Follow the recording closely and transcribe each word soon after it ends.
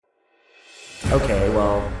okay,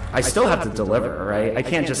 well, I still have to deliver, right? I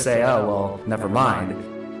can't just say, oh, well, never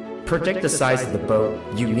mind. Predict the size of the boat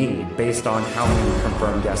you need based on how many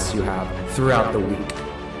confirmed guests you have throughout the week.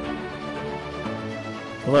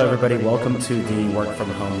 Hello, everybody. Welcome to the Work From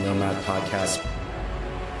Home Nomad podcast.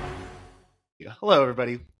 Hello,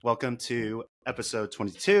 everybody. Welcome to episode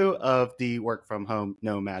 22 of the Work From Home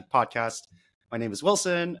Nomad podcast. My name is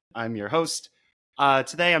Wilson. I'm your host.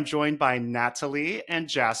 Today, I'm joined by Natalie and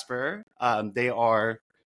Jasper. They are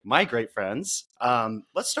my great friends.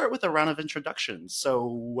 Let's start with a round of introductions.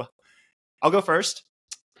 So I'll go first.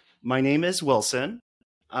 My name is Wilson.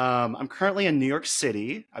 I'm currently in New York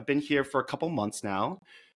City. I've been here for a couple months now.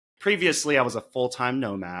 Previously, I was a full-time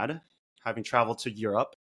nomad, having traveled to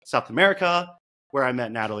Europe, South America, where I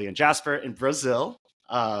met Natalie and Jasper, in Brazil.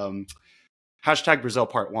 Hashtag Brazil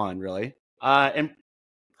Part 1, really. And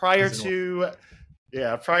prior to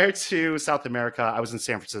South America, I was in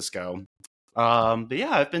San Francisco. But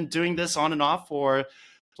yeah, I've been doing this on and off for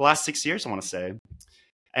the last 6 years, I want to say.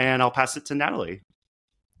 And I'll pass it to Natalie.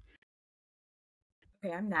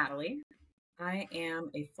 Okay, I'm Natalie. I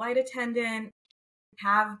am a flight attendant,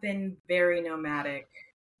 have been very nomadic.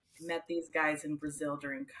 Met these guys in Brazil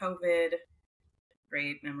during COVID.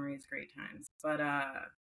 Great memories, great times. But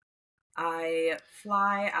I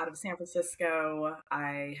fly out of San Francisco.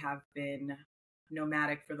 I have been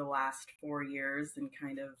nomadic for the last 4 years and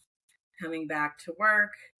kind of coming back to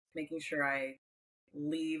work, making sure I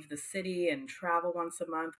leave the city and travel once a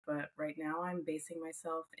month. But right now I'm basing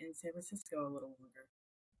myself in San Francisco a little longer.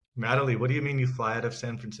 Natalie, what do you mean you fly out of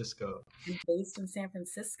San Francisco? I'm based in San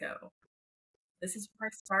Francisco. This is where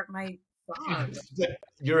I start my job.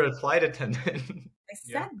 You're a flight attendant. I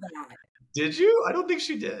said that. Did you? I don't think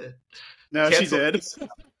she did. No, she did.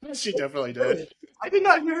 She definitely did. I did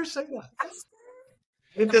not hear her say that.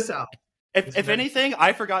 Get this out. If anything,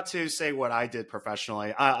 I forgot to say what I did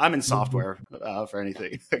professionally. I'm in software for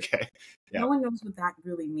anything. Okay. Yeah. No one knows what that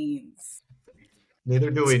really means. Neither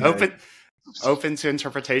do we. Open to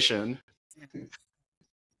interpretation.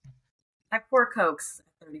 I pour Cokes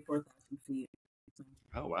at 34,000 feet.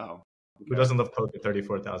 Oh, wow. Who doesn't love Coke at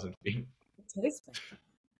 34,000 feet? It tastes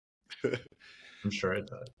better. I'm sure it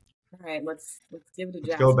does. All right, let's give it a Let's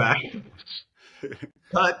Jasper. go back.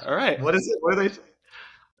 Cut. All right. What is it? What do they say?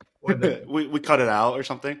 we cut it out or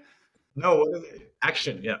something? No, what is it?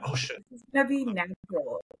 Action. Yeah. Oh, shit. It's gonna be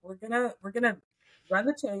natural. We're gonna run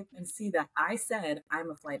the tape and see that I said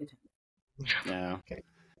I'm a flight attendant. Yeah. Okay.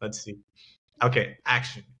 Let's see. Okay.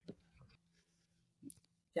 Action.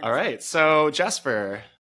 Jasper. All right. So, Jasper,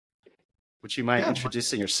 would you mind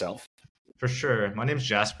introducing yourself? For sure. My name's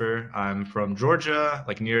Jasper. I'm from Georgia,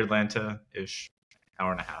 like near Atlanta-ish,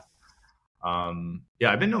 hour and a half.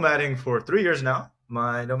 I've been nomading for 3 years now.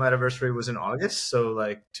 My nomad anniversary was in August, so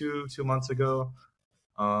like two months ago.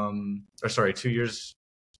 2 years.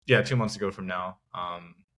 Yeah, 2 months ago from now.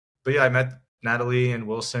 But yeah, I met Natalie and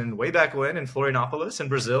Wilson way back when in Florianopolis in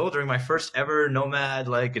Brazil during my first ever nomad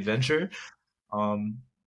like adventure.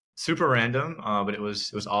 Super random, but it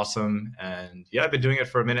was awesome. And yeah, I've been doing it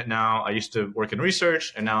for a minute now. I used to work in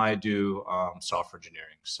research, and now I do software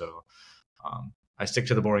engineering. So I stick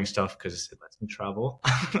to the boring stuff because it lets me travel.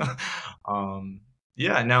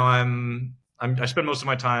 Now I spend most of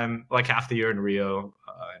my time, like half the year in Rio,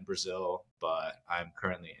 in Brazil, but I'm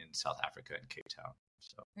currently in South Africa in Cape Town.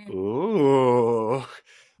 So. Ooh. All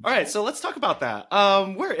right, so let's talk about that.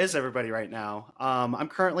 Where is everybody right now? I'm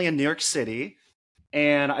currently in New York City.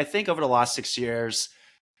 And I think over the last 6 years,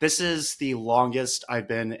 this is the longest I've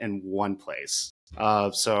been in one place.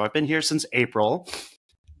 So I've been here since April.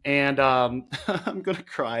 And I'm going to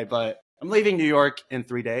cry, but I'm leaving New York in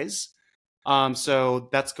 3 days. So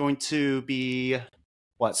that's going to be,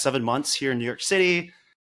 7 months here in New York City.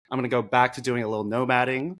 I'm going to go back to doing a little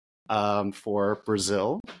nomading for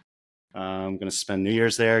Brazil. I'm going to spend New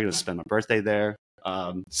Year's there. I'm going to spend my birthday there.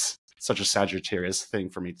 It's such a Sagittarius thing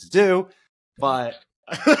for me to do. But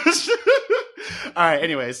all right,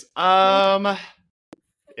 anyways. Yeah,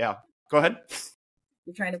 go ahead.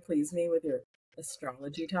 You're trying to please me with your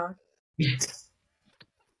astrology talk?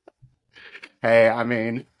 Hey, I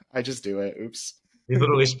mean, I just do it. Oops. He's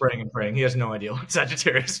literally spraying and praying. He has no idea what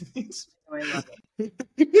Sagittarius means. Oh, I love it.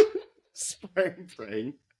 Spraying and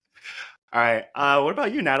praying. All right. What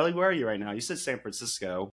about you, Natalie? Where are you right now? You said San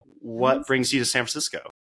Francisco. What brings you to San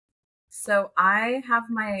Francisco? So I have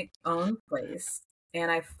my own place,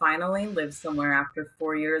 and I finally live somewhere after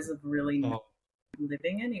 4 years of really not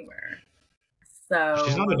living anywhere. So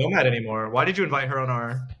She's not a nomad anymore. Why did you invite her on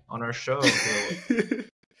our show?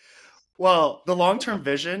 Well, the long-term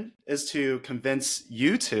vision is to convince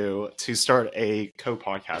you two to start a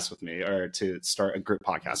co-podcast with me, or to start a group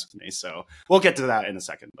podcast with me. So we'll get to that in a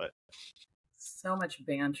second. But So much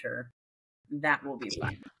banter. That will be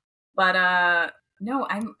fun. But no,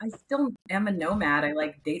 I still am a nomad. I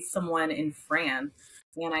like date someone in France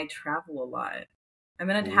and I travel a lot. I'm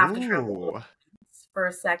gonna have to travel for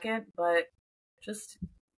a second, but just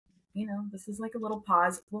this is like a little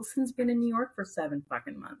pause. Wilson's been in New York for 7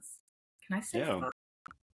 fucking months. Can I say fuck?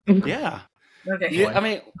 Yeah. Okay. Yeah, I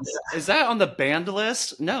mean, is that on the banned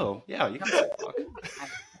list? No. Yeah, you can say fuck.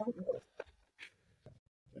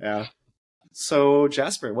 Yeah. So,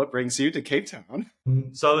 Jasper, what brings you to Cape Town?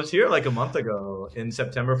 So I was here like a month ago in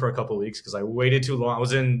September for a couple of weeks because I waited too long. I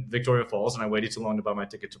was in Victoria Falls and I waited too long to buy my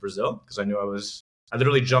ticket to Brazil because I knew I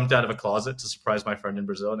literally jumped out of a closet to surprise my friend in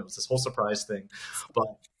Brazil, and it was this whole surprise thing. But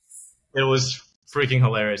it was freaking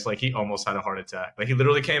hilarious. Like, he almost had a heart attack. Like, he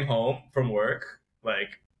literally came home from work,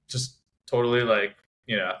 like, just totally, like,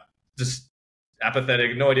 just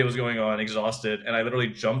apathetic, no idea what was going on, exhausted. And I literally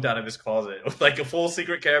jumped out of his closet with, like, a full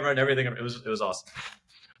secret camera and everything. It was awesome.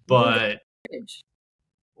 But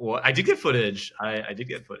well, I did get footage. I did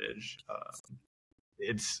get footage.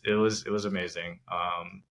 It was amazing.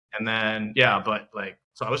 And then, but like,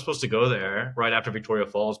 so I was supposed to go there right after Victoria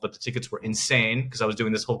Falls, but the tickets were insane because I was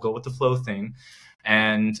doing this whole go with the flow thing,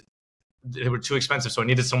 and they were too expensive. So I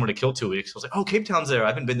needed somewhere to kill 2 weeks. I was like, oh, Cape Town's there. I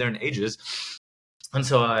haven't been there in ages. And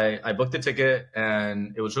so I booked the ticket,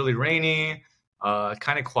 and it was really rainy,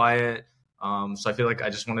 kind of quiet. So I feel like I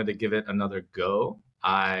just wanted to give it another go.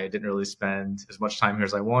 I didn't really spend as much time here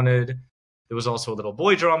as I wanted. There was also a little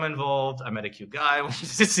boy drama involved. I met a cute guy I wanted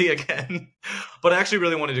to see again. But I actually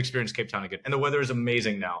really wanted to experience Cape Town again. And the weather is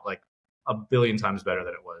amazing now, like a billion times better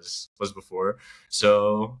than it was before.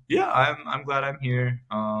 So yeah, I'm glad I'm here.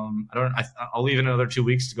 I'll leave in another 2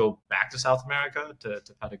 weeks to go back to South America, to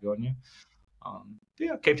Patagonia.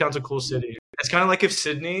 Cape Town's a cool city. It's kind of like if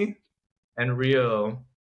Sydney and Rio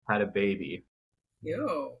had a baby.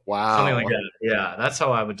 Yo. Wow. Something like that. Yeah, that's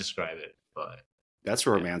how I would describe it. But that's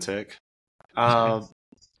romantic. Okay,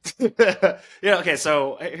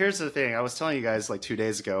 so here's the thing. I was telling you guys like 2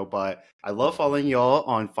 days ago, but I love following y'all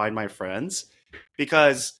on Find My Friends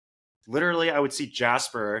because literally I would see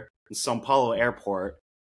Jasper in Sao Paulo airport,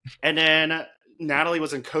 and then Natalie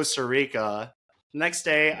was in Costa Rica. Next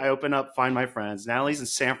day I open up Find My Friends. Natalie's in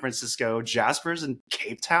San Francisco. Jasper's in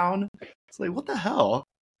Cape Town. It's like, what the hell?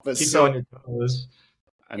 But keep on your toes.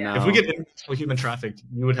 If we get human trafficked,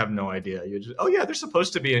 you would have no idea. You just, they're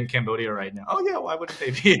supposed to be in Cambodia right now. Oh yeah, why wouldn't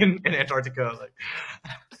they be in Antarctica? Like,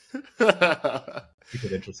 keep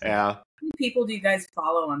it interesting. Yeah. How many people do you guys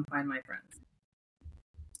follow on Find My Friends?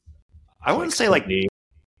 I wouldn't say like.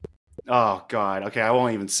 Oh God. Okay, I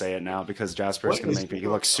won't even say it now because Jasper's gonna make me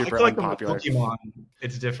look super unpopular. Like Pokemon,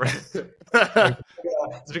 it's different.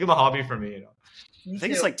 It's become a hobby for me. I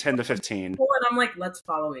think it's like 10 to 15. And I'm like, let's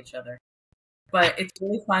follow each other. But it's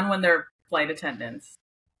really fun when they're flight attendants.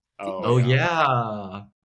 Oh yeah.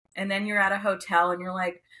 And then you're at a hotel and you're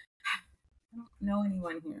like, I don't know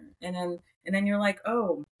anyone here. And then you're like,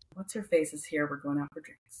 oh, what's her face is here. We're going out for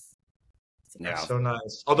drinks. That's so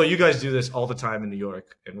nice. Although you guys do this all the time in New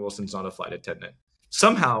York, and Wilson's not a flight attendant.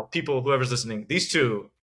 Somehow, people, whoever's listening, these two,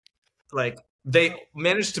 like, they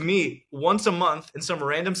manage to meet once a month in some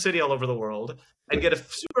random city all over the world and get a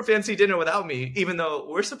super fancy dinner without me, even though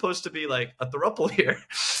we're supposed to be like a throuple here.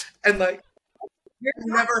 And like, we've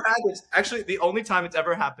never had this. Actually, the only time it's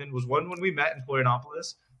ever happened was one when we met in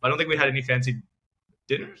Florianopolis. I don't think we had any fancy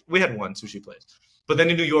dinners. We had one sushi place, but then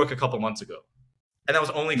in New York a couple months ago, and that was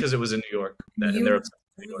only because it was in New York. And they're obsessed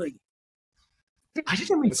with New York. I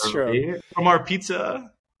didn't leave early from our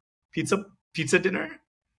pizza dinner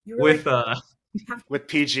with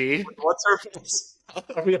PG. What's her face?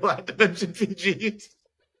 Are we allowed to mention PG?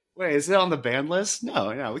 Wait, is it on the ban list?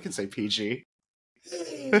 No, we can say PG.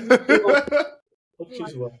 If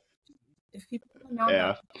people know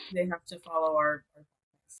that, they have to follow our.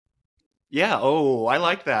 Yeah. Oh, I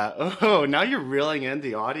like that. Oh, now you're reeling in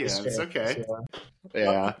the audience. Okay.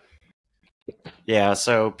 Yeah.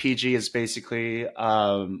 So PG is basically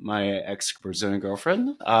my ex-Brazilian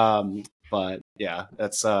girlfriend. But yeah,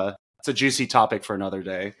 it's a juicy topic for another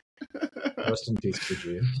day. Rest in peace,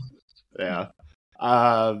 PG. Yeah.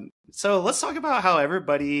 So let's talk about how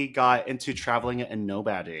everybody got into traveling and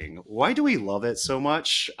nomading. Why do we love it so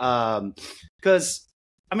much? Because,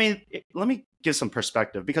 I mean, let me give some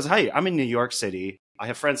perspective. Because, hey, I'm in New York City. I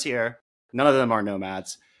have friends here. None of them are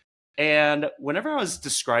nomads. And whenever I was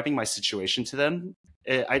describing my situation to them,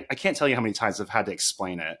 I can't tell you how many times I've had to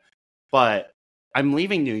explain it. But I'm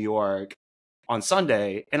leaving New York on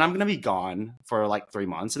Sunday and I'm going to be gone for like 3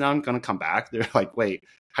 months and I'm going to come back. They're like, wait,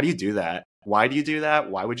 how do you do that? Why do you do that?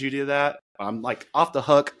 Why would you do that? I'm like off the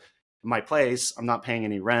hook in my place. I'm not paying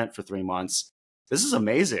any rent for 3 months. This is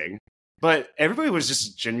amazing. But everybody was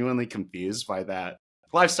just genuinely confused by that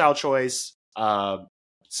lifestyle choice.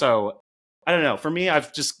 So I don't know. For me,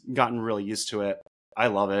 I've just gotten really used to it. I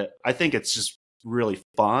love it. I think it's just really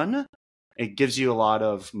fun. It gives you a lot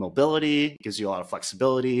of mobility, gives you a lot of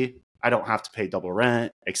flexibility. I don't have to pay double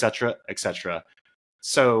rent, etc., etc.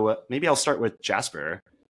 So maybe I'll start with Jasper.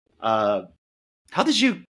 How did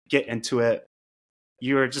you get into it?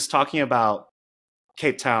 You were just talking about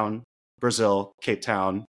Cape Town, Brazil, Cape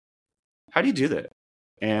Town. How do you do that?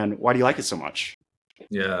 And why do you like it so much?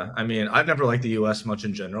 Yeah, I mean, I've never liked the US much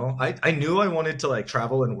in general. I knew I wanted to like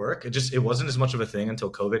travel and work. It wasn't as much of a thing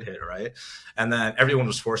until COVID hit, right? And then everyone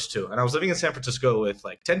was forced to. And I was living in San Francisco with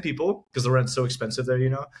like 10 people because the rent's so expensive there, you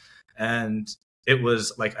know? And it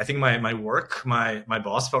was like, I think my work, my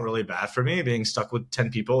boss felt really bad for me being stuck with 10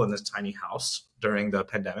 people in this tiny house during the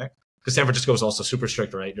pandemic. Because San Francisco was also super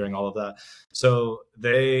strict, right, during all of that. So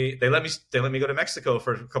they let me go to Mexico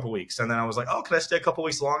for a couple weeks, and then I was like, oh, can I stay a couple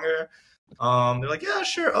weeks longer? They're like, yeah,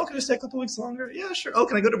 sure. Oh, can I stay a couple weeks longer? Yeah, sure. Oh,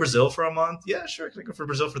 can I go to Brazil for a month? Yeah, sure. Can I go for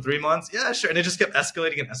Brazil for 3 months? Yeah, sure. And it just kept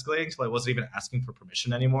escalating and escalating until I wasn't even asking for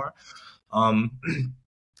permission anymore. Um,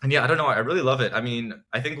 and yeah, I don't know. I really love it. I mean,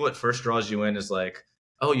 I think what first draws you in is like,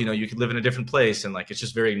 oh, you know, you could live in a different place and like it's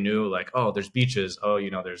just very new. Like, oh, there's beaches. Oh,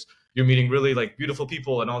 you know, you're meeting really like beautiful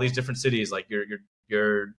people in all these different cities. Like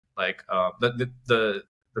you're like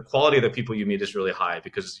the quality of the people you meet is really high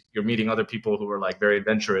because you're meeting other people who are like very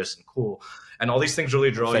adventurous and cool, and all these things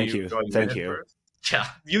really draw Thank you. you. Draw you Thank in you. first. Yeah,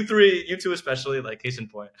 you two especially, like case in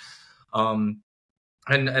point. And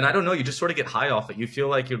I don't know, you just sort of get high off it. You feel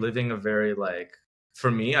like you're living a very like,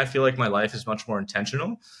 for me, I feel like my life is much more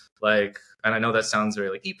intentional. Like, and I know that sounds very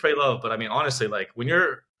like eat, pray, love, but I mean, honestly, like when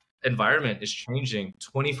your environment is changing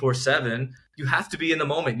 24/7, you have to be in the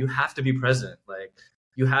moment. You have to be present. Like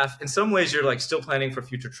you have, in some ways you're like still planning for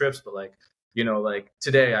future trips, but like, you know, like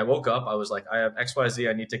today I woke up, I was like, I have XYZ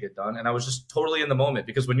I need to get done. And I was just totally in the moment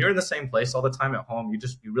because when you're in the same place all the time at home,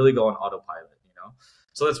 you really go on autopilot, you know?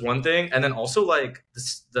 So that's one thing. And then also like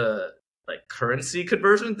the like currency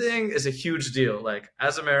conversion thing is a huge deal. Like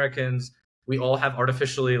as Americans, we all have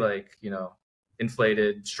artificially like, you know,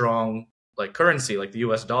 inflated, strong like currency, like the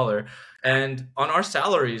US dollar. And on our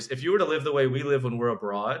salaries, if you were to live the way we live when we're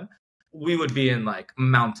abroad, we would be in like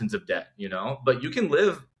mountains of debt, you know, but you can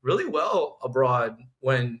live really well abroad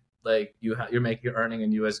when like you're earning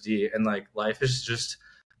in USD, and like life is just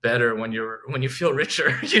better when you feel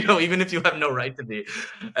richer, you know, even if you have no right to be.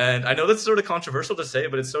 And I know that's sort of controversial to say,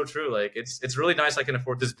 but it's so true. Like it's really nice. I can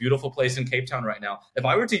afford this beautiful place in Cape Town right now. If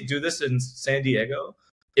I were to do this in San Diego,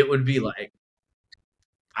 it would be like,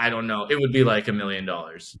 I don't know, it would be like $1 million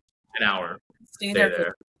an hour. Stay there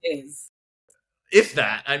for 3 days. If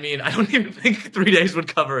that, I mean, I don't even think 3 days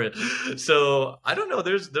would cover it. So I don't know.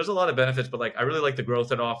 There's a lot of benefits, but like I really like the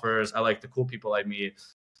growth it offers. I like the cool people I meet.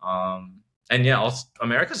 And yeah, also,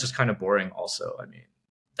 America's just kind of boring. Also, I mean,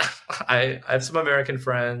 I have some American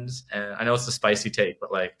friends, and I know it's a spicy take,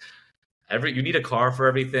 but like you need a car for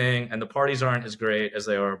everything, and the parties aren't as great as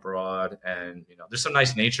they are abroad. And you know, there's some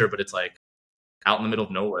nice nature, but it's like out in the middle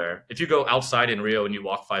of nowhere. If you go outside in Rio and you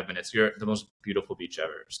walk 5 minutes, you're at the most beautiful beach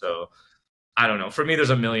ever. So I don't know. For me, there's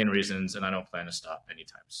a million reasons, and I don't plan to stop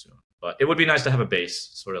anytime soon. But it would be nice to have a base,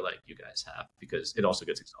 sort of like you guys have, because it also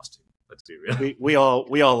gets exhausting. Let's be real. We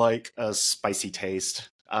all like a spicy taste.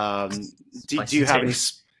 Do you have any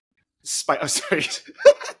sorry,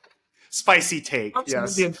 spicy take?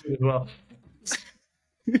 Yes. Well.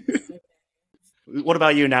 What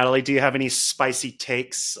about you, Natalie? Do you have any spicy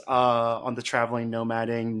takes on the traveling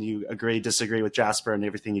nomading? You agree, disagree with Jasper and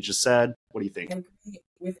everything you just said? What do you think? I agree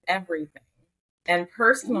with everything. And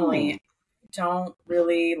personally, I don't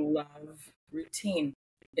really love routine.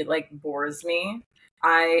 It like bores me.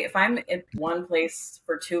 If I'm in one place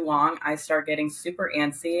for too long, I start getting super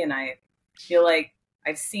antsy and I feel like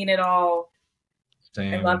I've seen it all.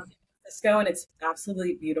 Same. I love San Francisco and it's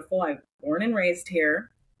absolutely beautiful. I'm born and raised here.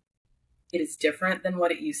 It is different than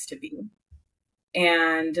what it used to be.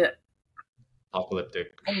 And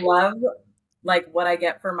Apocalyptic. I love like what I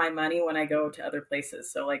get for my money when I go to other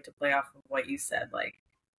places. So like to play off of what you said, like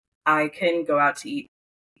I can go out to eat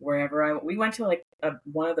wherever we went to like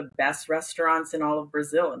one of the best restaurants in all of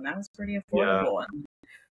Brazil, and that was pretty affordable. Yeah. And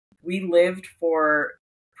we lived for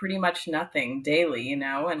pretty much nothing daily, you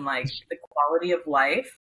know, and like the quality of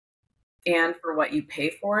life and for what you pay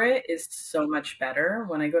for it is so much better.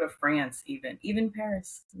 When I go to France, even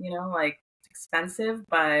Paris, you know, like it's expensive,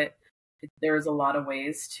 but there's a lot of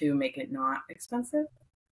ways to make it not expensive.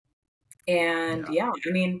 And yeah,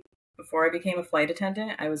 I mean, before I became a flight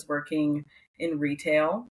attendant, I was working in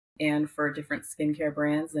retail and for different skincare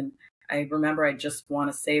brands. And I remember I just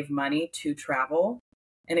want to save money to travel.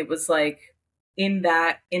 And it was like in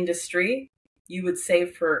that industry, you would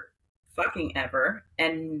save for fucking ever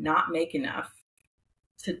and not make enough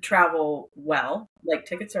to travel well. Like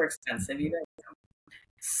tickets are expensive, you guys know.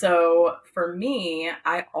 So for me,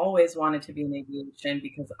 I always wanted to be in aviation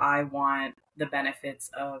because I want the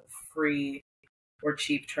benefits of free or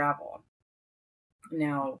cheap travel.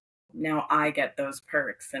 Now I get those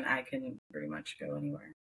perks and I can pretty much go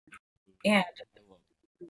anywhere. And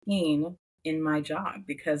in my job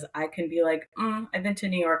because I can be like, I've been to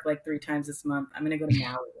New York like 3 times this month. I'm going to go to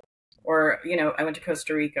Maui. Or, I went to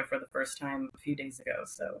Costa Rica for the first time a few days ago.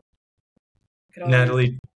 So I could always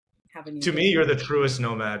Natalie, have a new to me, you're the truest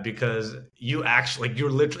nomad because you actually, like, you're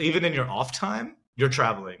literally, even in your off time, you're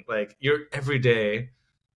traveling. Like, you're every day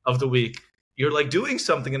of the week, you're like doing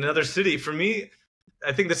something in another city. For me,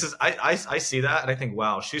 I think this is, I see that and I think,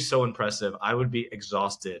 wow, she's so impressive. I would be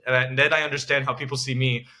exhausted. And then I understand how people see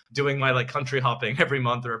me doing my like country hopping every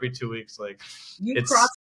month or every 2 weeks. Like, you cross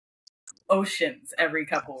oceans every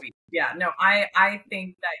couple weeks. Yeah, no, I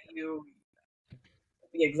think that you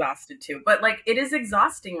be exhausted too. But like it is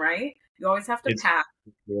exhausting, right? You always have to pack.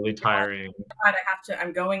 It's really tiring. God,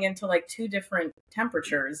 I'm going into like 2 different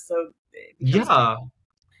temperatures. So yeah,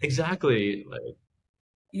 exactly. Like,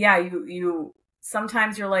 yeah, you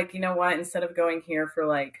sometimes you're like, you know what, instead of going here for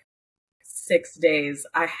like 6 days,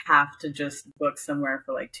 I have to just book somewhere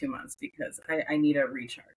for like 2 months because I need a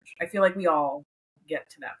recharge. I feel like we all get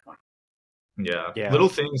to that point. Yeah. Little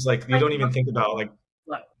things like you don't even think about like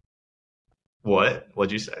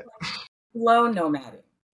what'd you say? Slow nomading.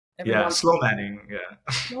 Slow nomading.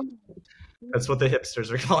 Yeah. That's what the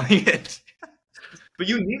hipsters are calling it. But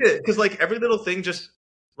you need it because like every little thing just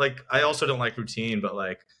like I also don't like routine, but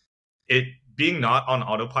like it being not on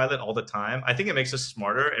autopilot all the time, I think it makes us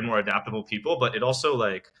smarter and more adaptable people, but it also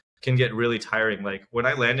like can get really tiring. Like when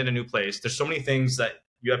I land in a new place, there's so many things that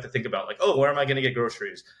you have to think about, like, oh, where am I going to get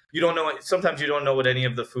groceries? You don't know. Sometimes you don't know what any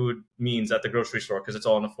of the food means at the grocery store because it's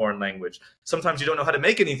all in a foreign language. Sometimes you don't know how to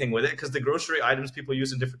make anything with it because the grocery items people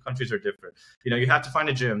use in different countries are different. You have to find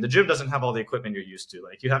a gym. The gym doesn't have all the equipment you're used to.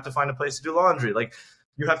 Like you have to find a place to do laundry. Like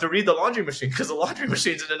you have to read the laundry machine because the laundry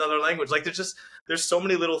machine's in another language. Like there's so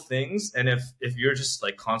many little things. And if you're just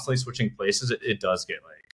like constantly switching places, it does get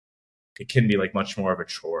like, it can be like much more of a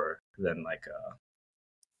chore than like,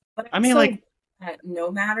 I mean, like,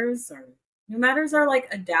 nomaders are like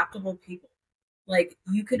adaptable people. Like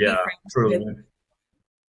you could be friends with,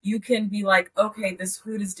 you can be like, okay, this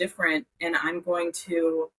food is different and I'm going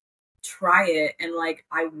to try it, and like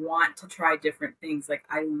I want to try different things. Like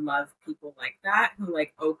I love people like that who are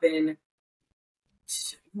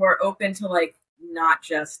open to like not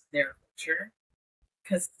just their culture,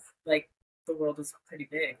 because like the world is pretty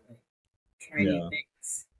big. Like try new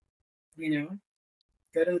things,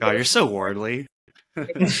 go to the God, you're so worldly.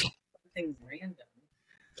 Something random.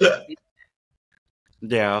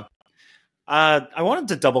 Yeah. I wanted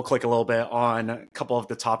to double click a little bit on a couple of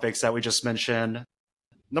the topics that we just mentioned.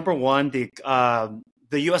 Number one, the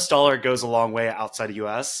US dollar goes a long way outside of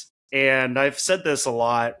US. And I've said this a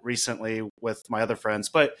lot recently with my other friends,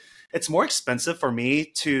 but it's more expensive for me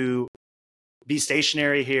to be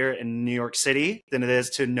stationary here in New York City than it is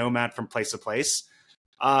to nomad from place to place,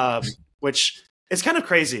 which is kind of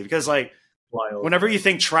crazy because like, whenever you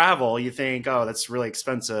think travel, you think, oh, that's really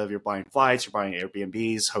expensive. You're buying flights, you're buying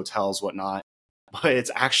Airbnbs, hotels, whatnot. But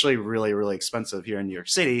it's actually really, really expensive here in New York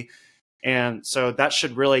City. And so that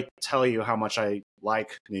should really tell you how much I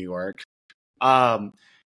like New York. And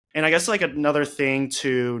I guess like another thing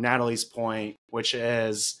to Natalie's point, which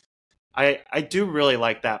is I do really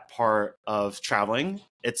like that part of traveling.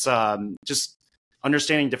 It's just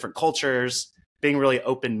understanding different cultures, being really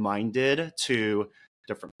open-minded to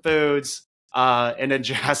different foods. And then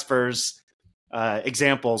Jasper's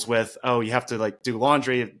examples with, oh, you have to like do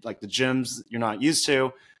laundry, like the gyms you're not used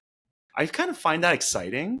to. I kind of find that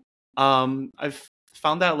exciting. I've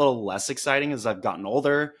found that a little less exciting as I've gotten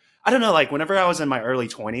older. I don't know, like whenever I was in my early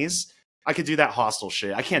 20s, I could do that hostel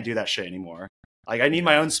shit. I can't do that shit anymore. Like I need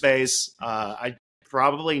my own space. I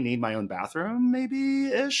probably need my own bathroom,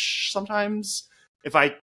 maybe-ish sometimes. If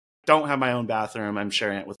I don't have my own bathroom, I'm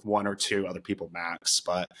sharing it with 1 or 2 other people max.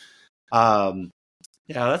 But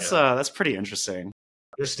that's pretty interesting.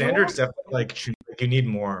 Your standards definitely like you need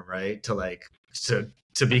more, right?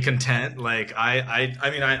 To be content. Like I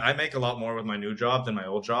mean I make a lot more with my new job than my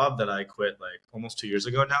old job that I quit like almost 2 years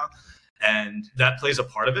ago now. and that plays a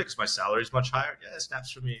part of it because my salary is much higher. Yeah,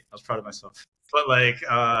 snaps for me. I was proud of myself. But like,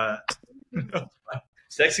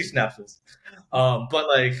 sexy snaps. But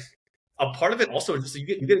like, a part of it also is just you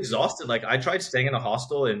get exhausted. Like I tried staying in a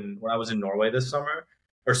hostel when I was in Norway this summer,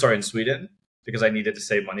 or sorry, in Sweden, because I needed to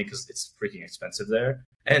save money because it's freaking expensive there.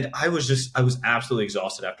 And I was absolutely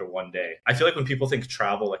exhausted after one day. I feel like when people think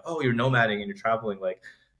travel, like, oh, you're nomading and you're traveling, like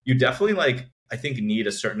you definitely like I think need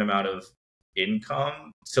a certain amount of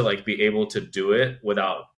income to like be able to do it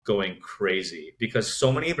without going crazy, because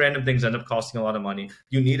so many random things end up costing a lot of money.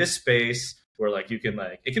 You need a space where like you can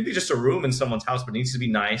like it can be just a room in someone's house, but it needs to be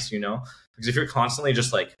nice, you know? Because if you're constantly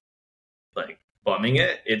just like bumming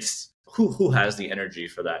it, it's who has the energy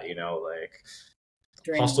for that, you know? Like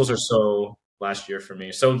hostels are so last year for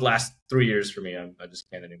me. So last 3 years for me, I just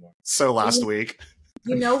can't anymore. So last week.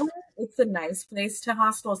 You know what? It's a nice place to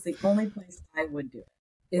hostel. It's the only place I would do it.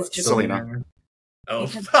 Is Japan. Selena. Oh,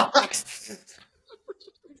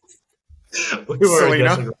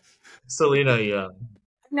 Selena. Selena, yeah.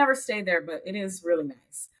 I've never stayed there, but it is really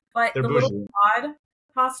nice. But They're the bougie. little odd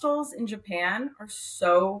hostels in Japan are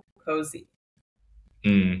so cozy.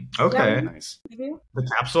 Okay. Nice. Maybe? The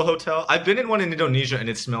capsule hotel. I've been in one in Indonesia and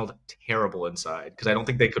it smelled terrible inside because I don't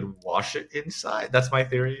think they could wash it inside. That's my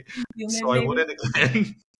theory. So I wouldn't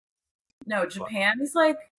again. No, Japan is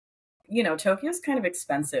like, you know, Tokyo's kind of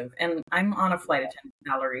expensive, and I'm on a flight attendant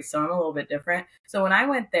salary, so I'm a little bit different. So when I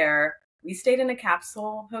went there, we stayed in a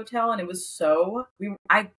capsule hotel, and it was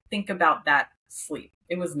I think about that sleep.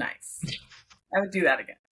 It was nice. I would do that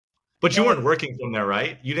again. But you weren't working from there,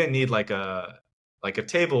 right? You didn't need like a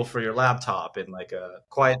table for your laptop and like a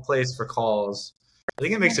quiet place for calls. I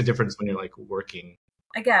think it makes a difference when you're like working.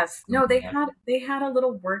 I guess. No, they had a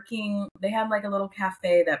little they had like a little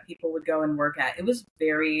cafe that people would go and work at. It was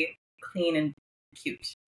very clean and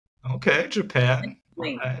cute. Okay, Japan.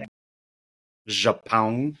 Okay.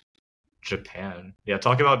 Japan. Yeah,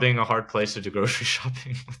 talk about being a hard place to do grocery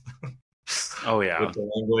shopping. Oh yeah. With the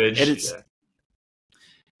language. It is. Yeah.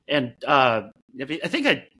 And I think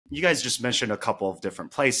you guys just mentioned a couple of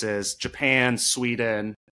different places, Japan,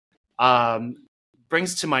 Sweden.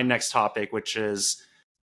 Brings to my next topic, which is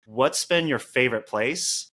what's been your favorite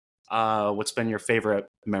place? What's been your favorite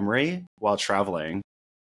memory while traveling?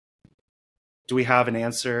 Do we have an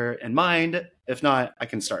answer in mind? If not, I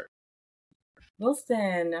can start.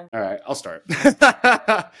 Wilson. All right, I'll start.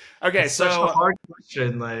 Okay, it's so such a hard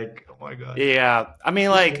question. Like, oh my god. Yeah, I mean,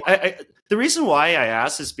 like, the reason why I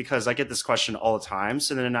ask is because I get this question all the time.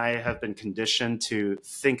 So then I have been conditioned to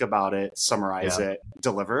think about it, summarize it,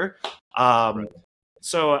 deliver. Right.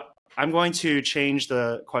 So I'm going to change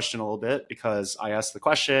the question a little bit because I asked the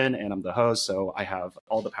question and I'm the host, so I have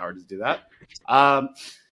all the power to do that.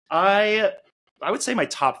 I would say my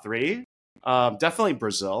top three, definitely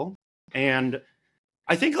Brazil. And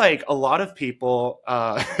I think like a lot of people,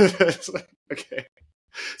 okay,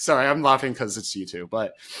 sorry, I'm laughing because it's you two,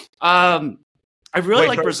 but I really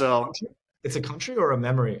like Brazil. It's a country or a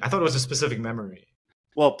memory? I thought it was a specific memory.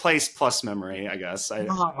 Well, place plus memory, I guess.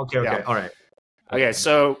 Okay, yeah. All right. Okay,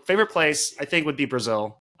 so favorite place I think would be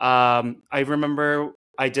Brazil. I remember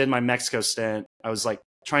I did my Mexico stint. I was like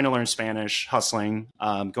trying to learn Spanish, hustling,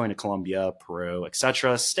 going to Colombia, Peru,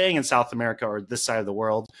 etc., staying in South America or this side of the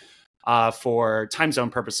world for time zone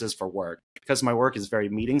purposes for work because my work is very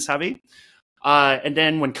meetings heavy. And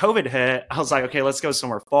then when COVID hit, I was like, okay, let's go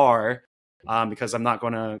somewhere far because I'm not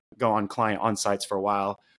going to go on client on sites for a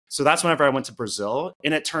while. So that's whenever I went to Brazil,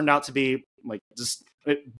 and it turned out to be like just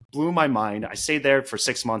it blew my mind. I stayed there for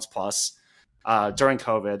 6 months plus during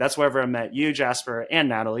COVID. That's wherever I met you, Jasper, and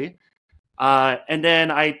Natalie. And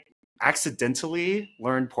then I accidentally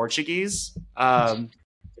learned Portuguese. And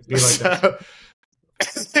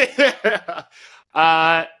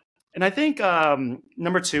I think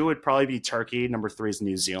number two would probably be Turkey. Number three is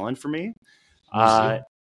New Zealand for me.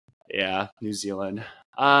 Yeah, New Zealand.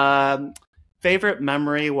 Favorite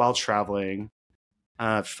memory while traveling.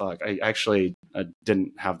 I actually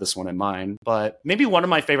didn't have this one in mind, but maybe one of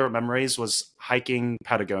my favorite memories was hiking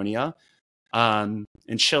Patagonia in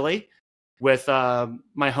Chile with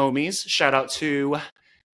my homies. Shout out to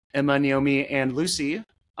Emma, Naomi, and Lucy.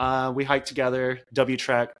 We hiked together, W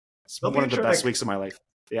Trek. It's one of the best weeks of my life.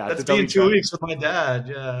 Yeah, that's been 2 weeks with my dad.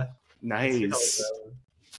 Yeah, nice.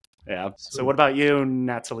 Yeah. So, what about you,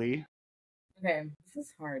 Natalie? Okay, this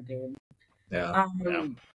is hard, dude. Yeah.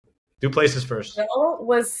 Do places first. Brazil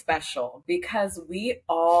was special because we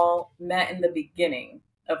all met in the beginning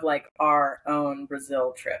of like our own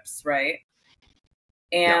Brazil trips, right?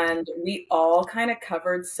 And we all kind of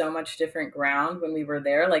covered so much different ground when we were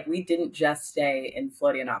there. Like we didn't just stay in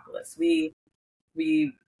Florianopolis. We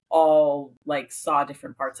all like saw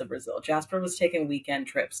different parts of Brazil. Jasper was taking weekend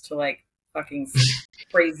trips to like fucking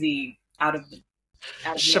crazy out of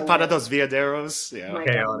Chapada dos Veadeiros. Yeah. My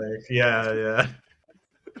Chaotic. Yeah.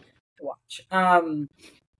 to watch.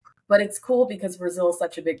 But it's cool because Brazil is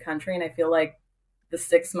such a big country, and I feel like the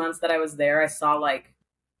 6 months that I was there, I saw like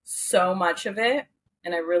so much of it,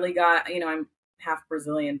 and I really got, I'm half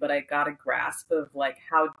Brazilian, but I got a grasp of like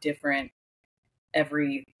how different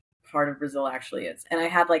every part of Brazil actually is. And I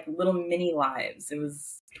had like little mini lives. It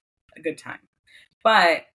was a good time.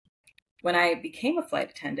 But when I became a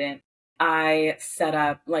flight attendant, I set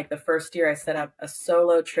up, like the first year, I set up a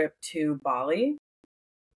solo trip to Bali.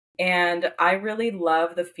 And I really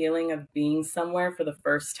love the feeling of being somewhere for the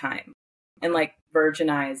first time and like virgin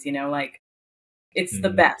eyes, like it's the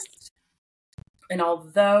best. And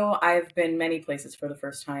although I've been many places for the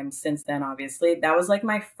first time since then, obviously, that was like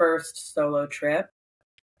my first solo trip.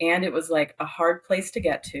 And it was like a hard place to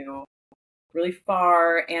get to, really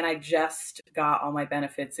far. And I just got all my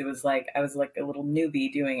benefits. It was like, I was like a little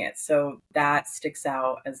newbie doing it. So that sticks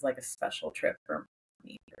out as like a special trip for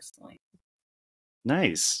me personally.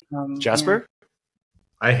 Nice. Jasper? Yeah.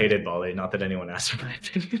 I hated Bali. Not that anyone asked for my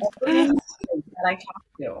opinion. That I talked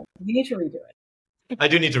to. You need to redo it. I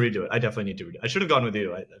do need to redo it. I definitely need to redo it. I should have gone with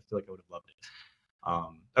you. I feel like I would have loved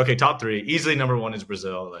it. Okay, top 3. Easily number 1 is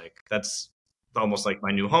Brazil. Like that's almost like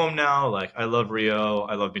my new home now. Like I love Rio.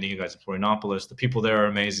 I love meeting you guys in Florianopolis. The people there are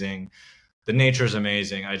amazing. The nature is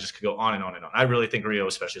amazing. I just could go on and on and on. I really think Rio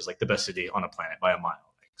especially is like the best city on a planet by a mile.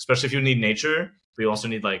 Like, especially if you need nature, but you also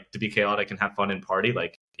need like to be chaotic and have fun and party.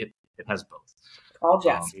 Like it has both. All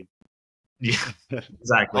Jasper. Yeah,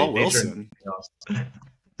 exactly. All Wilson.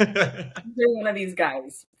 You're one of these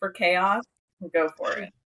guys for chaos. Go for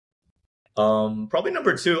it. Probably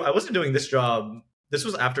number 2. I wasn't doing this job. This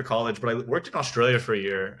was after college, but I worked in Australia for a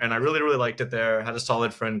year, and I really, really liked it there. Had a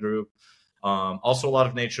solid friend group. Also, a lot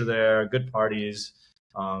of nature there, good parties.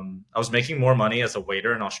 I was making more money as a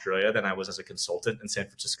waiter in Australia than I was as a consultant in San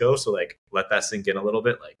Francisco. So, like, let that sink in a little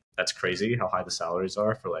bit. Like, that's crazy how high the salaries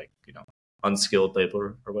are for like, unskilled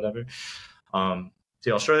labor or whatever.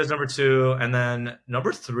 So Australia is number 2, and then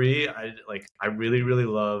number 3, I really, really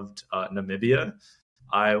loved Namibia.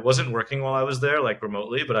 I wasn't working while I was there, like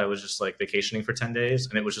remotely, but I was just like vacationing for 10 days,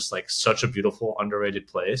 and it was just like such a beautiful, underrated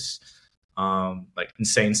place. Like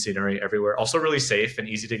insane scenery everywhere. Also really safe and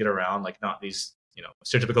easy to get around. Like not these,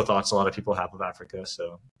 stereotypical thoughts a lot of people have of Africa.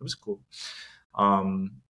 So it was cool.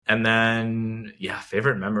 And then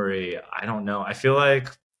favorite memory. I don't know. I feel like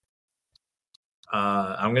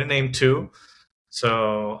I'm gonna name 2.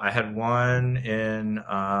 So I had one in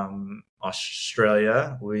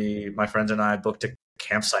Australia. My friends and I booked a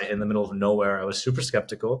campsite in the middle of nowhere. I was super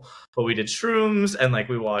skeptical, but we did shrooms and we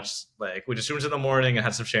did shrooms in the morning and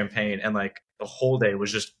had some champagne, and like the whole day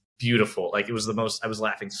was just beautiful. Like it was I was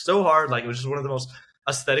laughing so hard. Like it was just one of the most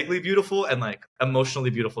aesthetically beautiful and like emotionally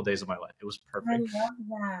beautiful days of my life. It was perfect. I love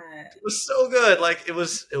that. It was so good. Like it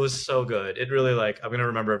was so good. It really I'm gonna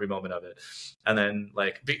remember every moment of it. And then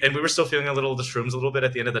and we were still feeling the shrooms a little bit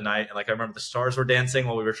at the end of the night. And I remember the stars were dancing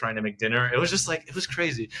while we were trying to make dinner. It was just it was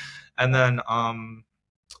crazy. And then and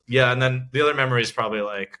then the other memory is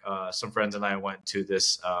probably some friends and I went to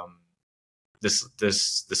this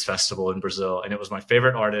this festival in Brazil, and it was my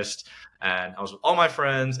favorite artist, and I was with all my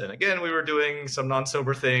friends, and again we were doing some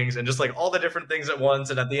non-sober things and just all the different things at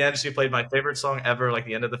once, and at the end she played my favorite song ever,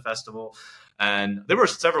 the end of the festival. And there were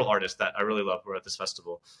several artists that I really loved who were at this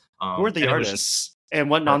festival. Who were the artists? And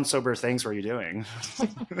what non-sober things were you doing?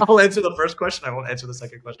 I'll answer the first question. I won't answer the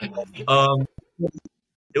second question.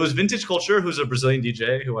 It was Vintage Culture, who's a Brazilian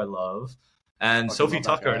DJ who I love, and Sophie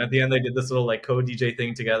Tucker. And at the end, they did this little co-DJ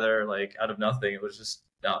thing together, out of nothing. It was just,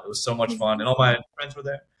 it was so much fun, and all my friends were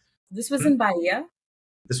there. This was in Bahia?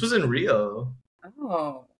 This was in Rio.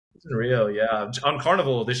 Oh. It was in Rio, yeah. On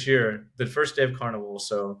Carnival this year, the first day of Carnival.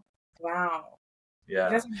 So. Wow.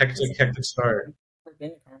 Yeah, hectic start. I've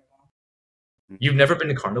been to Carnival. You've never been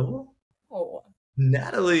to Carnival? Oh.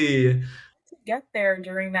 Natalie. To get there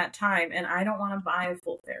during that time, and I don't want to buy a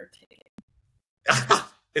full fare ticket.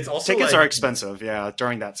 It's also tickets are expensive, yeah.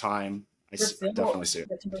 During that time, I definitely see it.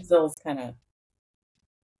 Brazil's kind of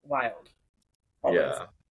wild. Always. Yeah,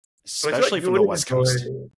 especially from the West Coast.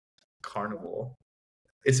 Carnival.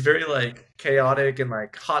 It's very chaotic and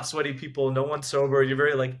hot, sweaty people. No one's sober. You're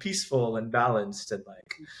very peaceful and balanced and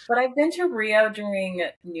But I've been to Rio during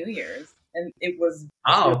New Year's, and it was.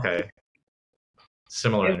 Oh, okay.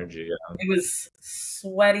 Similar energy, yeah. It was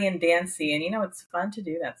sweaty and dancey, and it's fun to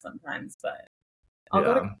do that sometimes. But I'll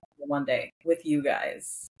go to Carnival one day with you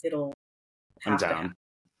guys. I'm down.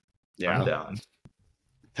 Yeah, I'm down.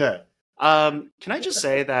 Can I just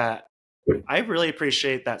say that I really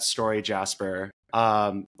appreciate that story, Jasper.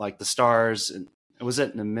 Like the stars, and was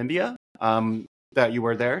it Namibia? That you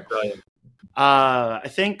were there. Right. I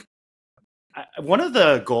think one of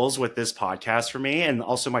the goals with this podcast for me, and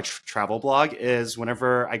also my travel blog, is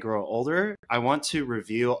whenever I grow older, I want to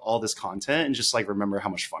review all this content and just like remember how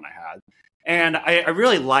much fun I had. And I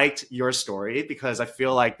really liked your story because I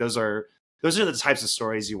feel like those are the types of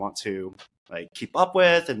stories you want to like keep up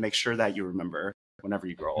with and make sure that you remember whenever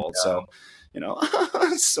you grow old. Yeah.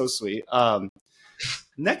 So, so sweet.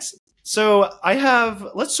 Next, so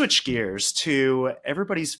let's switch gears to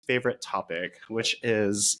everybody's favorite topic, which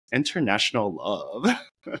is international love.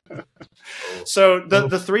 So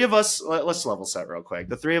the three of us, let's level set real quick.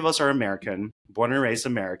 The three of us are American, born and raised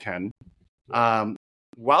American.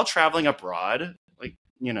 While traveling abroad, like,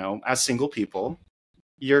 as single people,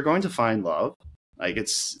 you're going to find love. Like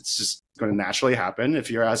it's just going to naturally happen.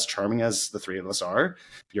 If you're as charming as the three of us are,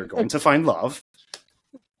 you're going to find love.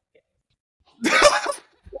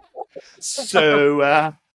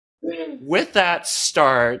 So with that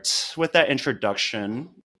introduction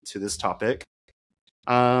to this topic,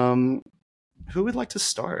 who would like to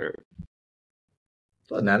start?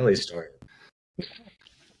 Let Natalie start.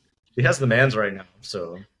 She has the mans right now,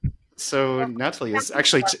 so Natalie is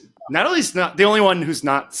actually Natalie's not the only one who's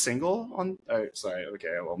not single on. Sorry.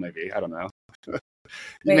 Okay. Well, maybe I don't know.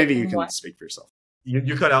 Maybe you can speak for yourself.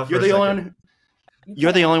 You cut out. You're the only one.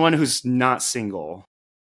 You're the only one who's not single.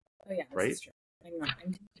 Oh yeah, right? Is true. I'm not.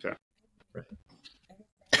 Okay. Right.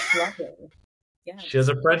 Yeah. She has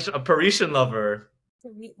a Parisian lover.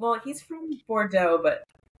 Well, he's from Bordeaux, but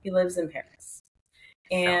he lives in Paris.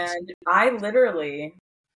 And I literally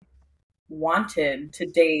wanted to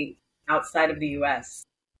date outside of the US.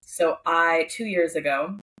 So 2 years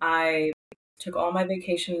ago, I took all my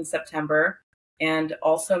vacation in September and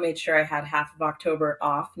also made sure I had half of October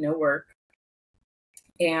off, no work.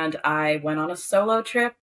 And I went on a solo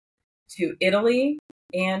trip to Italy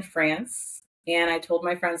and France. And I told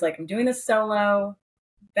my friends, like, I'm doing this solo.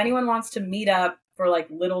 If anyone wants to meet up for like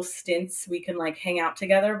little stints, we can like hang out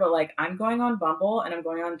together. But like, I'm going on Bumble and I'm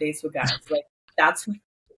going on dates with guys. Like, that's.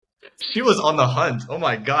 She was on the hunt. Oh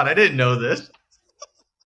my God, I didn't know this.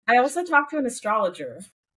 I also talked to an astrologer.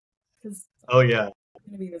 Oh yeah. I'm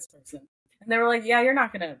going to be this person. And they were like, yeah, you're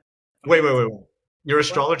not going to. Wait. Your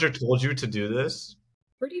astrologer told you to do this?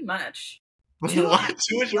 Pretty much. What?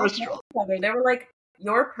 Who was your astrologer? They were like,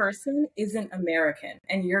 your person isn't American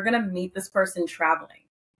and you're going to meet this person traveling.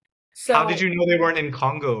 So how did you know they weren't in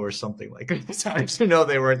Congo or something like this? How did you know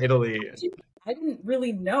they were in Italy? I didn't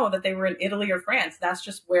really know that they were in Italy or France. That's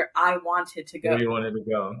just where I wanted to go. Where you wanted to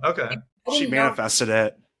go. Okay. She manifested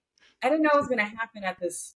it. I didn't know it was going to happen at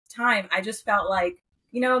this time. I just felt like,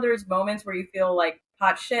 there's moments where you feel like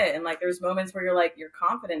hot shit. And like, there's moments where you're like, your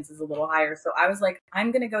confidence is a little higher. So I was like,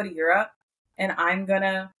 I'm going to go to Europe and I'm going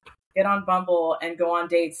to get on Bumble and go on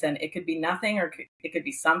dates. And it could be nothing or it could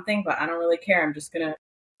be something, but I don't really care. I'm just going to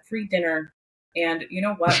free dinner. And you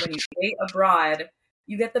know what? When you date abroad,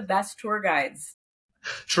 you get the best tour guides.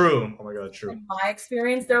 True. Oh my God, true. In my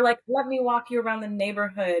experience, they're like, let me walk you around the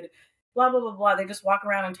neighborhood, blah, blah, blah, blah. They just walk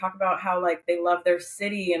around and talk about how like they love their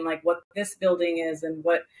city and like what this building is and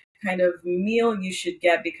what kind of meal you should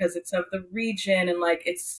get because it's of the region. And like,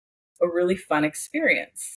 it's a really fun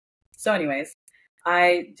experience. So anyways,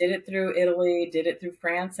 I did it through Italy, did it through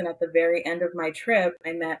France. And at the very end of my trip,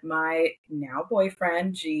 I met my now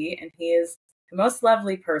boyfriend, G, and he is the most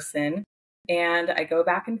lovely person. And I go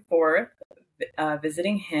back and forth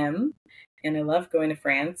visiting him. And I love going to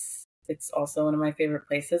France. It's also one of my favorite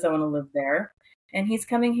places. I want to live there. And he's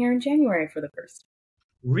coming here in January for the first.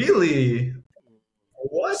 Really?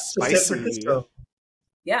 What? Spicy.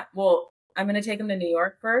 Yeah. Well, I'm going to take him to New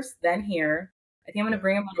York first, then here. I think I'm going to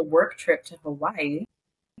bring him on a work trip to Hawaii.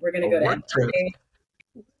 We're going to go to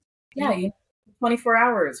LA. Yeah, 24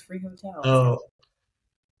 hours, free hotel. Oh.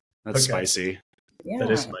 That's spicy. Yeah.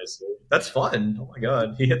 That is spicy. That's fun. Oh my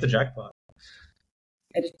God. He hit the jackpot.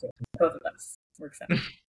 I just did. Both of us. We're excited.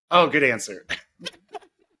 Oh, good answer.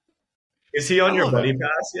 Is he on your buddy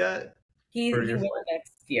pass yet? He will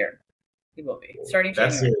next year. He will be. Starting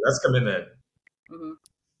January. That's commitment. Mm-hmm.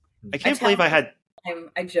 I can't believe I had...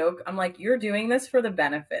 I joke. I'm like, you're doing this for the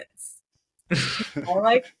benefits.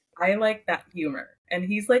 I like that humor. And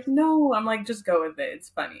he's like, no. I'm like, just go with it. It's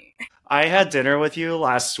funny. I had dinner with you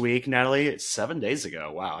last week, Natalie, 7 days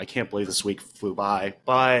ago. Wow, I can't believe this week flew by.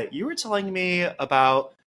 But you were telling me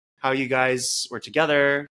about how you guys were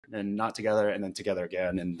together and not together and then together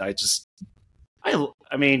again. And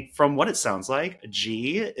I mean, from what it sounds like,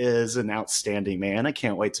 G is an outstanding man. I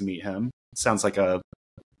can't wait to meet him. Sounds like a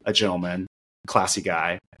a gentleman, classy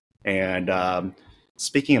guy. And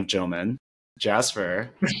speaking of gentlemen, Jasper,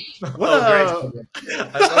 what Great. I love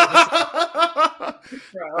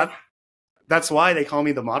this. that's why they call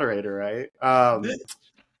me the moderator, right?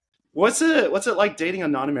 What's it like dating a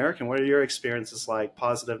non-American? What are your experiences like?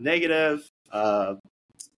 Positive, negative?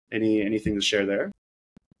 Anything to share there?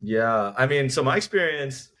 Yeah, I mean, so my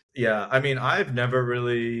experience, yeah, I mean, I've never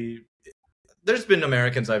really. There's been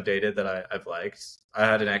Americans I've dated that I've liked. I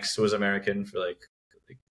had an ex who was American for like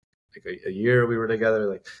a year. We were together.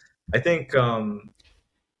 Like, I think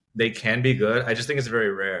they can be good. I just think it's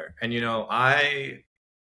very rare. And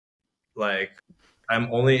like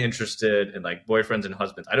I'm only interested in like boyfriends and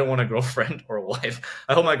husbands. I don't want a girlfriend or a wife.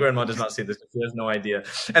 I hope my grandma does not see this. She has no idea.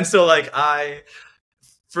 And so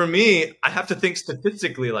for me, I have to think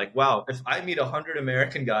statistically, like, wow, if I meet 100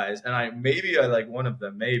 American guys and I like one of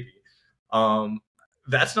them, maybe, um,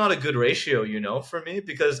 that's not a good ratio, for me,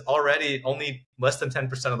 because already only less than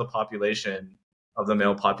 10% of the population of the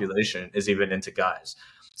male population is even into guys.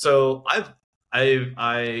 So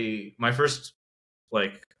my first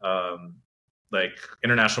like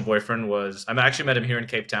international boyfriend I actually met him here in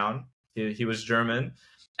Cape Town. He was German,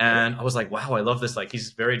 and I was like, wow, I love this. Like,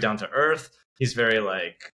 he's very down to earth. He's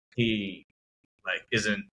very he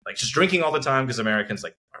isn't like just drinking all the time, because Americans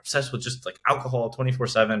like are obsessed with just like alcohol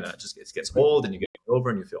 24/7, and it gets old and you get over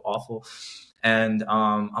and you feel awful. And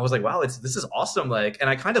I was like, wow, this is awesome. Like, and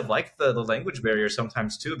I kind of like the language barrier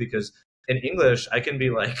sometimes too, because in English I can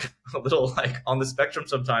be like a little like on the spectrum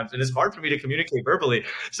sometimes, and it's hard for me to communicate verbally.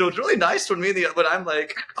 So it's really nice for me when I'm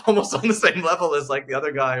like almost on the same level as like the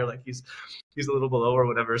other guy, or like he's a little below or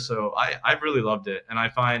whatever. So I've really loved it. And I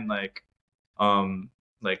find like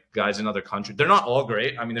guys in other countries, they're not all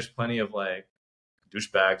great. I mean, there's plenty of like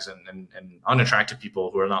douchebags and unattractive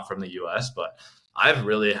people who are not from the US, but I've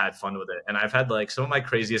really had fun with it. And I've had like some of my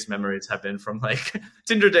craziest memories have been from like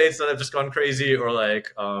Tinder dates that have just gone crazy, or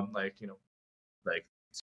like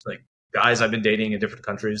guys I've been dating in different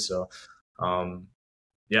countries. So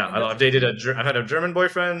yeah, I've had a German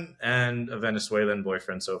boyfriend and a Venezuelan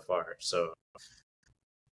boyfriend so far. So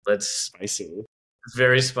Spicy. It's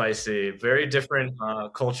very spicy, very different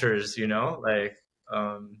cultures, like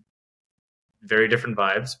very different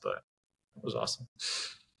vibes, but it was awesome.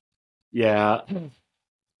 Yeah.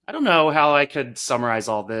 I don't know how I could summarize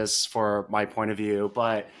all this for my point of view,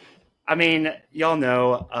 but I mean, y'all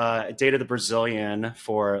know, I dated a Brazilian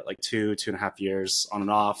for like 2.5 years on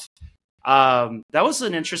and off. That was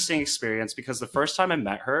an interesting experience, because the first time I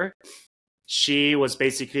met her, she was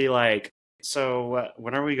basically like, so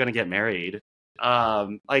when are we going to get married?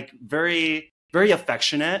 Like very, very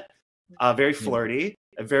affectionate, very flirty,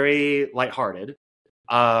 very lighthearted.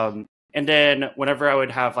 And then whenever I would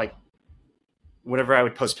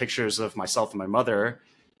post pictures of myself and my mother,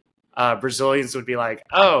 Brazilians would be like,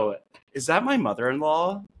 oh, is that my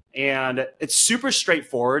mother-in-law? And it's super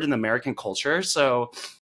straightforward in American culture. So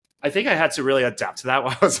I think I had to really adapt to that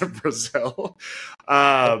while I was in Brazil.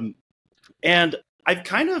 And I've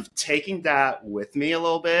kind of taken that with me a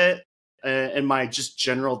little bit in my just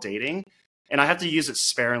general dating. And I have to use it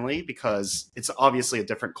sparingly, because it's obviously a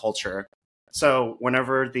different culture. So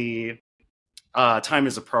whenever the time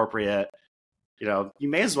is appropriate, you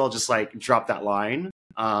may as well just like drop that line.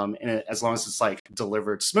 And as long as it's like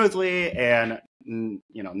delivered smoothly and,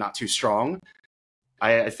 not too strong,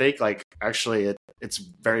 I think like actually it's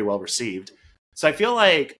very well received. So I feel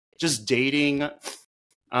like just dating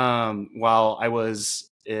while I was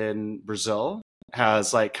in Brazil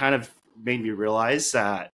has like kind of made me realize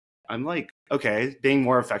that I'm like, okay, being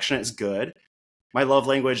more affectionate is good. My love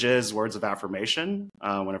language is words of affirmation.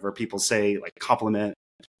 Whenever people say like compliment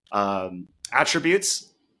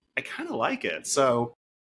attributes, I kind of like it. So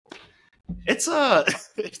it's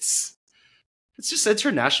it's just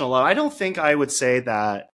international love. I don't think I would say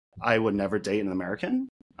that I would never date an American.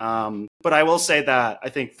 But I will say that I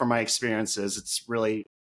think from my experiences, it's really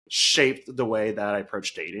shaped the way that I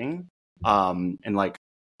approach dating. In like,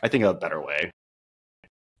 I think a better way.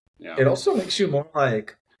 Yeah. It also makes you more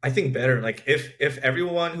like, I think, better. Like if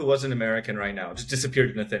everyone who was an American right now just disappeared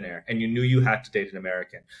into thin air and you knew you had to date an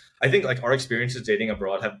American, I think like our experiences dating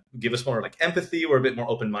abroad give us more like empathy. We're a bit more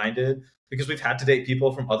open-minded because we've had to date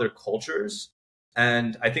people from other cultures.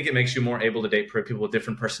 And I think it makes you more able to date people with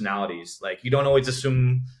different personalities. Like you don't always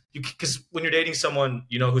assume because when you're dating someone,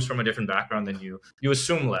 who's from a different background than you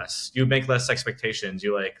assume less, you make less expectations.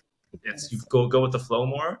 You go with the flow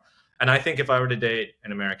more. And I think if I were to date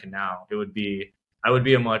an American now, I would be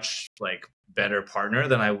a much like better partner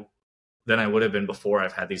than I would have been before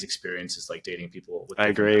I've had these experiences like dating people. I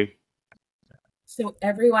agree. So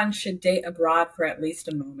everyone should date abroad for at least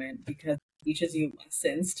a moment because it teaches you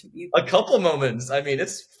lessons to be. A couple moments. I mean,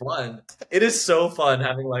 it's fun. It is so fun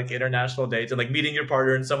having like international dates and like meeting your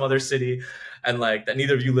partner in some other city and like that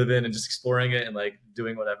neither of you live in and just exploring it and like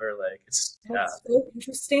doing whatever. Like it's It's so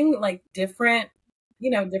interesting, like different,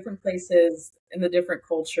 different places in the different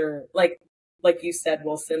culture. Like you said,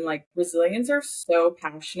 Wilson, like Brazilians are so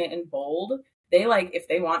passionate and bold. They like if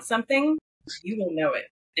they want something, you will know it,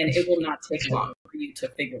 and it will not take long for you to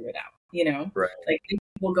figure it out. Right. Like they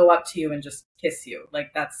will go up to you and just kiss you.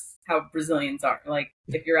 Like that's how Brazilians are. Like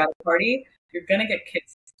if you're at a party, you're gonna get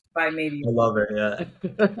kissed by maybe. I love it. Yeah.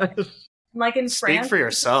 Like in Speak France, for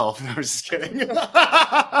yourself. No, I'm just kidding. for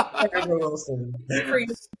you.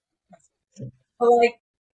 But like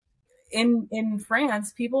in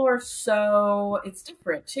France, people are so it's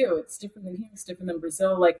different too. It's different than here. It's different than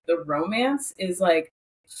Brazil. Like the romance is like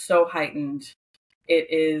so heightened. It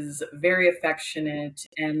is very affectionate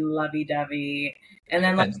and lovey-dovey. And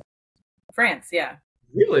then like France, yeah.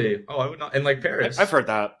 Really? Oh, I would not. And like Paris. I've heard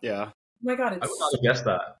that. Yeah. Oh my God, I would not have guessed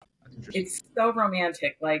that. it's so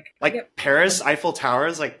romantic. Like Paris, Eiffel Tower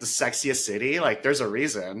is like the sexiest city. Like there's a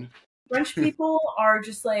reason. French people are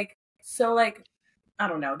just like so like I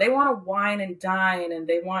don't know. They want to wine and dine and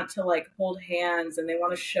they want to like hold hands and they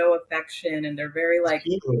want to show affection and they're very like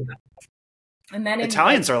and then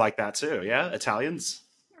Italians are like that too. Yeah, Italians.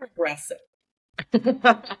 are aggressive.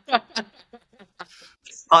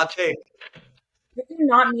 Hot take. I do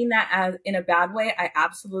not mean that as in a bad way. I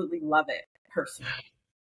absolutely love it personally.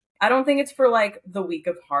 I don't think it's for like the weak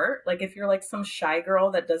of heart. Like if you're like some shy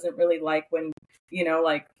girl that doesn't really like when,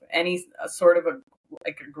 like any sort of a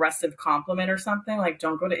like aggressive compliment or something, like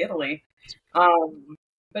don't go to Italy.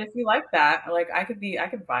 But if you like that, like I could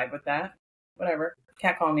vibe with that. Whatever.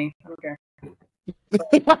 Can't call me. I don't care.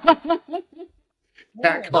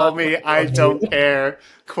 Can't call me. I don't care.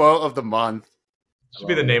 Quote of the month. Should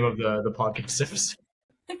be the name of the podcast episode.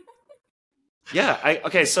 Yeah.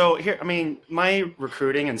 Okay. So here, I mean, my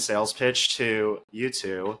recruiting and sales pitch to you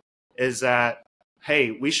two is that,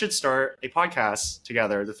 hey, we should start a podcast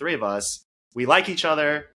together, the three of us. We like each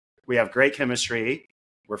other. We have great chemistry.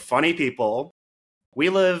 We're funny people. We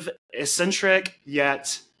live eccentric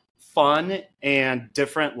yet fun and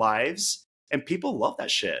different lives. And people love that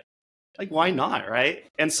shit. Like, why not, right?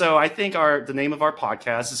 And so I think the name of our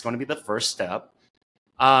podcast is going to be the first step.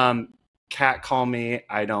 Cat call me,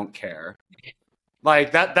 I don't care.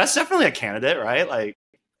 Like that's definitely a candidate, right? Like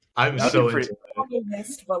I'm so into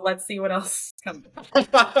it. But let's see what else comes.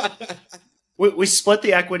 we split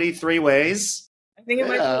the equity 3 ways. I think it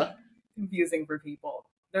might be confusing for people.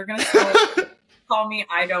 They're gonna call me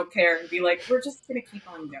I don't care and be like, we're just gonna keep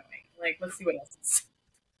on going. Like, let's see what else is.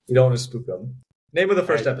 You don't want to spook them. Name of the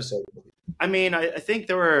first episode. I mean, I think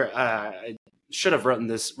there were. I should have written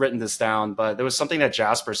this down, but there was something that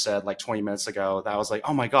Jasper said like 20 minutes ago that I was like,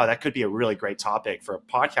 oh my God, that could be a really great topic for a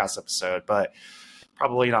podcast episode, but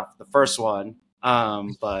probably not the first one.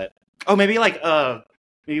 But maybe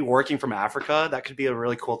maybe working from Africa, that could be a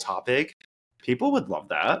really cool topic. People would love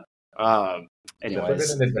that.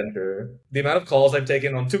 Anyways, an adventure. The amount of calls I've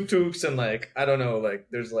taken on tuk-tuks and like I don't know, like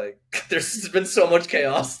there's been so much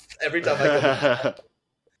chaos every time I come.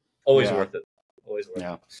 Always worth it. Always worth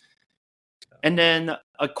it. And then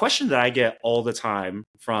a question that I get all the time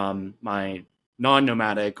from my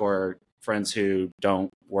non-nomadic or friends who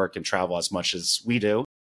don't work and travel as much as we do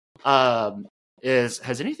is,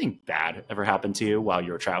 has anything bad ever happened to you while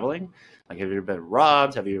you were traveling? Like, have you ever been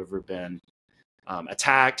robbed? Have you ever been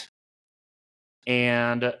attacked?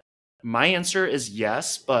 And my answer is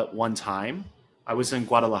yes, but one time. I was in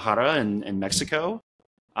Guadalajara in Mexico,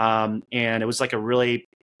 and it was like a really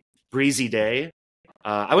breezy day.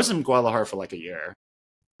 I was in Guadalajara for like a year,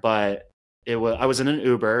 but I was in an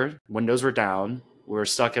Uber. Windows were down. We were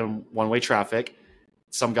stuck in one-way traffic.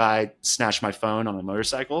 Some guy snatched my phone on a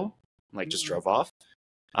motorcycle, like just drove off.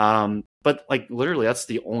 But like literally, that's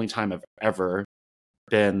the only time I've ever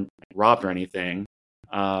been robbed or anything.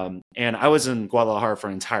 And I was in Guadalajara for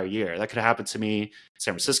an entire year. That could have happened to me in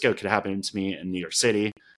San Francisco. It could have happened to me in New York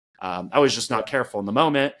City. I was just not careful in the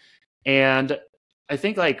moment. And I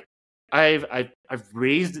think like I've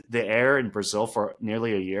breathed the air in Brazil for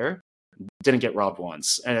nearly a year. Didn't get robbed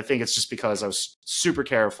once. And I think it's just because I was super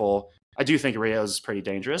careful. I do think Rio is pretty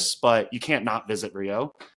dangerous, but you can't not visit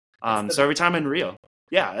Rio. So every time in Rio,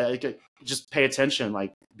 just pay attention,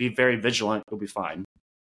 like be very vigilant. You'll be fine.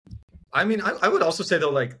 I mean, I would also say though,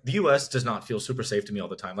 like the U.S. does not feel super safe to me all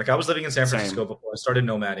the time. Like I was living in San Francisco before I started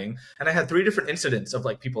nomading, and I had 3 different incidents of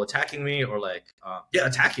like people attacking me or like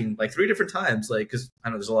attacking like 3 different times. Like because I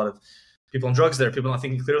know there's a lot of people on drugs there, people not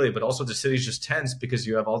thinking clearly, but also the city's just tense because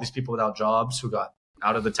you have all these people without jobs who got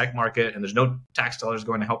out of the tech market and there's no tax dollars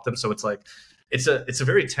going to help them. So it's like, it's a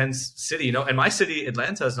very tense city, you know, and my city,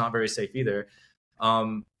 Atlanta, is not very safe either.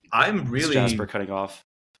 I'm really... Is Jasper cutting off?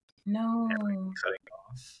 No. Cutting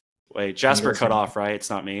off. Wait, Jasper cut off, right? It's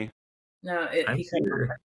not me. No, he cut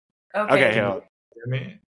here. off. Okay, Hear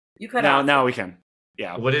me? You cut off. Now we can.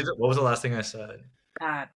 Yeah. What was the last thing I said?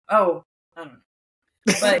 I don't know.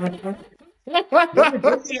 But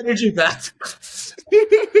What's the energy back?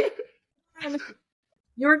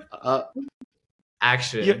 you're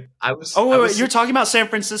Action. I was. Wait, you're talking about San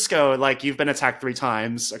Francisco. Like you've been attacked 3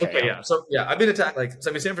 times. Okay, yeah. So yeah, I've been attacked. Like,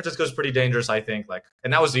 so, I mean, San Francisco is pretty dangerous, I think. Like,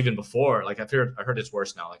 and that was even before. Like, I heard it's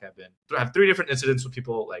worse now. Like, I have 3 different incidents with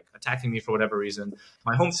people like attacking me for whatever reason.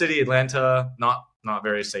 My home city, Atlanta, not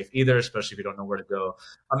very safe either, especially if you don't know where to go.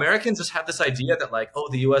 Americans just have this idea that like, oh,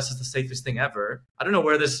 the U.S. is the safest thing ever. I don't know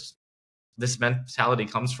where this mentality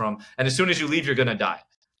comes from. And as soon as you leave, you're gonna die.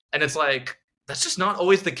 And it's like that's just not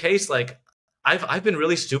always the case. Like, I've been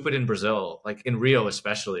really stupid in Brazil, like in Rio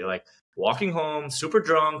especially, like walking home super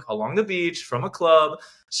drunk along the beach from a club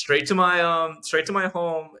straight to my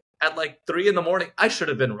home at like 3 a.m. I should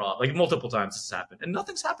have been robbed like multiple times. This has happened and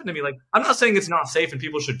nothing's happened to me. Like, I'm not saying it's not safe and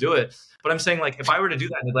people should do it, but I'm saying like if I were to do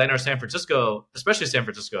that in Atlanta or San Francisco, especially San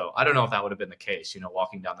Francisco, I don't know if that would have been the case, you know,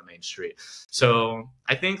 walking down the main street. So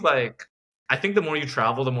I think the more you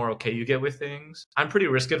travel, the more okay you get with things. I'm pretty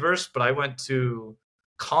risk adverse, but I went to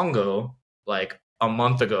Congo like a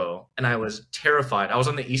month ago and I was terrified. I was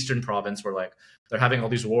on the eastern province where like they're having all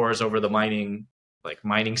these wars over the mining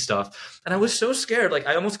stuff. And I was so scared. Like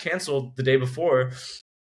I almost canceled the day before.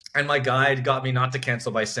 And my guide got me not to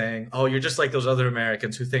cancel by saying, oh, you're just like those other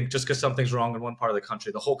Americans who think just because something's wrong in one part of the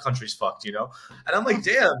country, the whole country's fucked, you know? And I'm like,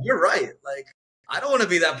 damn, you're right. Like, I don't want to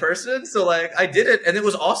be that person. So like I did it and it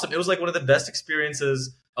was awesome. It was like one of the best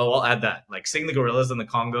experiences. Oh, I'll add that. Like seeing the gorillas in the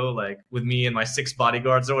Congo, like with me and my 6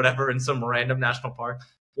 bodyguards or whatever in some random national park.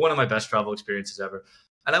 One of my best travel experiences ever.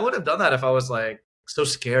 And I would have done that if I was like so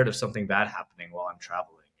scared of something bad happening while I'm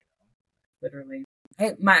traveling. You know? Literally.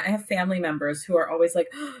 I have family members who are always like,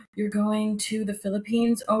 oh, you're going to the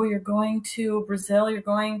Philippines? Oh, you're going to Brazil? You're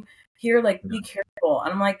going here? Like, be careful.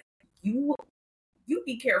 And I'm like, you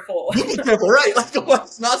be careful. Right. Like, well,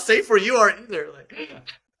 it's not safe where you are either. Like,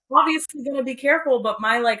 obviously gonna be careful, but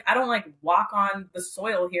my like I don't like walk on the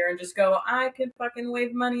soil here and just go, I can fucking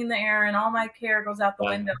wave money in the air and all my care goes out the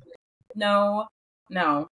window. No.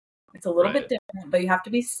 It's a little bit different, but you have to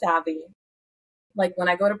be savvy. Like when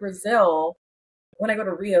I go to Brazil, when I go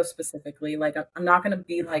to Rio specifically, like I'm not gonna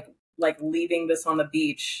be like leaving this on the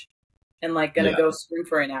beach and like gonna go swim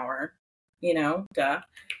for an hour, you know, duh.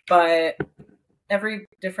 But every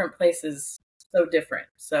different place is so different.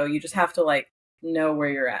 So you just have to like know where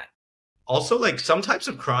you're at. Also, like some types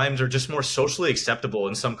of crimes are just more socially acceptable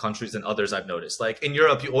in some countries than others, I've noticed. Like in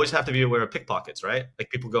Europe, you always have to be aware of pickpockets, right? Like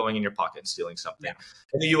people going in your pocket and stealing something. Yeah.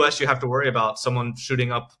 In the US, you have to worry about someone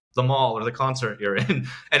shooting up the mall or the concert you're in.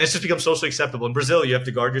 And it's just become socially acceptable. In Brazil, you have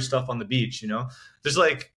to guard your stuff on the beach, you know? There's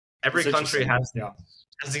like every country has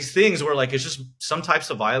these things where like it's just some types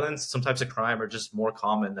of violence, some types of crime are just more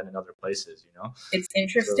common than in other places, you know? It's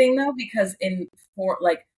interesting though, because in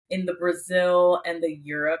the Brazil and the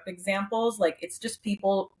Europe examples, like it's just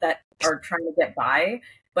people that are trying to get by.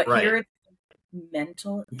 But here it's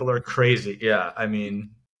mental. People are crazy. Yeah. I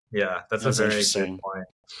mean, yeah, that's a very good point.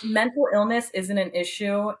 Mental illness isn't an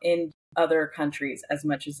issue in other countries as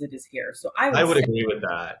much as it is here. So I would agree with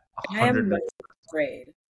that. 100%. I am not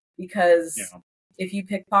afraid because if you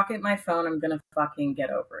pickpocket my phone, I'm going to fucking get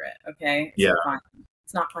over it. Okay? Yeah.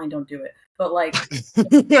 It's not fine. Don't do it. But like,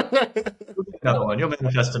 another one. You'll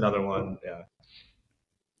manifest another one. Yeah.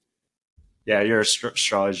 Yeah, your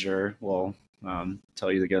astrologer will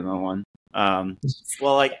tell you to get another one.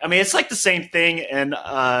 Well, like, I mean, it's like the same thing. And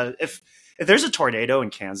if there's a tornado in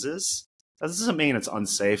Kansas, that doesn't mean it's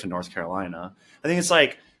unsafe in North Carolina. I think it's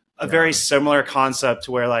like a very similar concept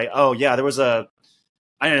where like, oh yeah, there was a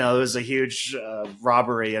huge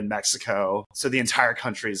robbery in Mexico, so the entire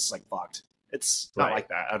country is like fucked. It's not like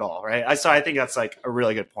that at all, right? So I think that's like a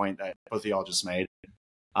really good point that both of y'all just made.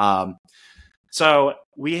 So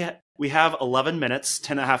we have 11 minutes,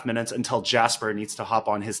 10 and a half minutes until Jasper needs to hop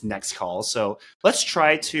on his next call. So let's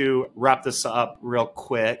try to wrap this up real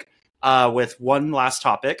quick with one last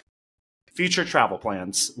topic. Future travel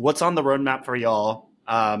plans. What's on the roadmap for y'all?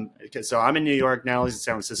 So I'm in New York, Natalie's in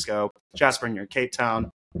San Francisco, Jasper, you're in Cape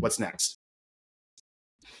Town. What's next?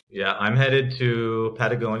 Yeah, I'm headed to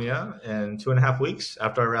Patagonia in 2.5 weeks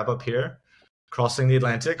after I wrap up here, crossing the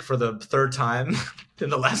Atlantic for the 3rd time in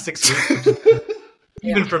the last 6 weeks.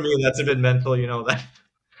 Even for me, that's a bit mental.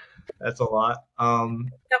 That's a lot.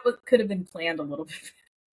 Could have been planned a little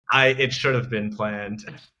bit. It should have been planned,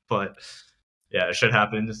 but yeah, shit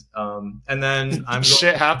happens. And then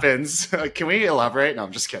shit happens. Can we elaborate? No,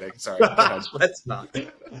 I'm just kidding. Sorry. Go ahead. Let's not.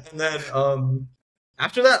 And then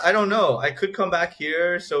after that, I don't know. I could come back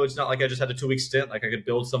here, so it's not like I just had a 2-week stint. Like I could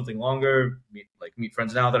build something longer, meet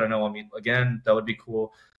friends now that I know I'll meet again. That would be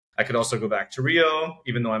cool. I could also go back to Rio,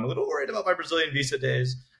 even though I'm a little worried about my Brazilian visa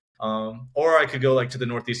days. Or I could go to the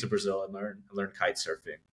northeast of Brazil and learn kite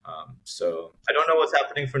surfing. So I don't know what's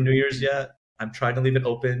happening for New Year's yet. I'm trying to leave it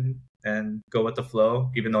open and go with the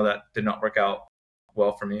flow, even though that did not work out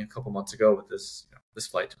well for me a couple months ago with this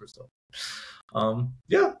flight to Brazil.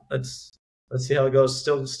 Yeah, let's see how it goes.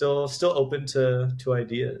 Still open to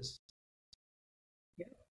ideas.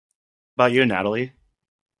 About you, Natalie?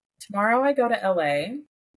 Tomorrow I go to LA.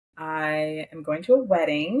 I am going to a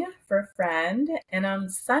wedding for a friend, and on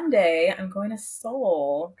Sunday I'm going to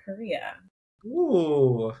Seoul, Korea.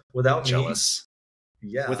 Ooh, without jealous.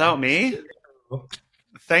 Me? Yeah, without me.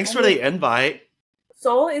 Thanks for the invite.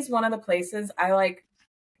 Seoul is one of the places I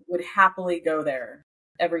would happily go there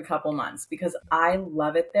every couple months because I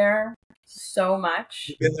love it there so much.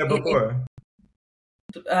 You've been there before?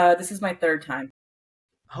 This is my third time.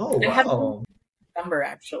 Oh, wow. I have a number,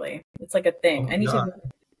 actually. It's like a thing. I need to.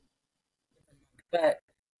 But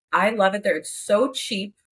I love it there. It's so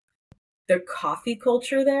cheap. The coffee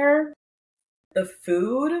culture there, the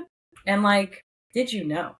food, and did you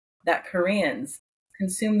know that Koreans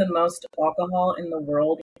consume the most alcohol in the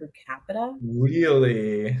world per capita?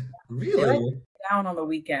 Really? Really? Down on the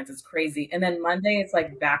weekends. It's crazy. And then Monday, it's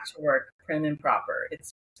back to work, prim and proper.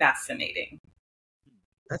 It's fascinating.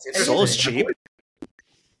 That's interesting. Seoul's cheap.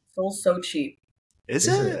 Seoul's so cheap. Is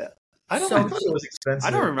it? I thought it was expensive.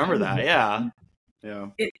 I don't remember that. Yeah.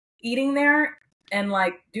 Eating there and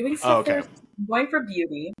doing stuff there, going for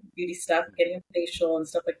beauty stuff, getting a facial and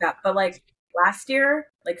stuff like that. But last year,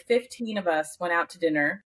 15 of us went out to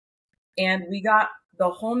dinner and we got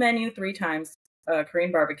the whole menu 3 times,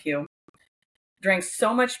 Korean barbecue, drank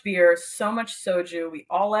so much beer, so much soju. We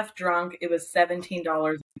all left drunk. It was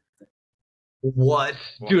 $17. What?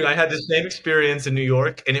 Dude, I had the same experience in New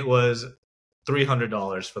York and it was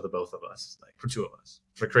 $300 for the both of us, for 2 of us,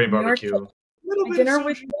 for Korean barbecue. Dinner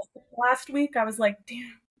with last week, I was like,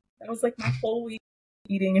 damn, that was my whole week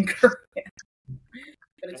eating in Korea.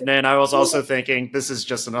 And then I was also thinking, this is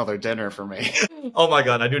just another dinner for me. Oh my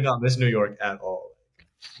God, I do not miss New York at all.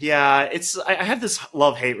 Yeah, I have this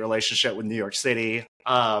love-hate relationship with New York City.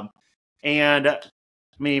 And I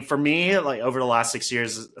mean, for me, over the last 6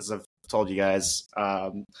 years, as I've told you guys,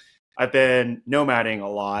 I've been nomading a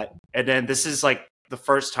lot. And then this is the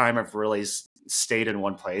first time I've really stayed in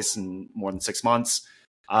one place in more than 6 months,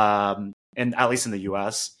 and at least in the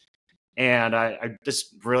US. And I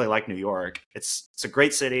just really like New York. It's a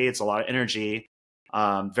great city. It's a lot of energy,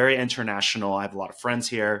 very international. I have a lot of friends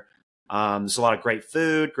here. There's a lot of great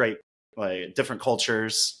food, great different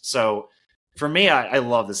cultures. So for me, I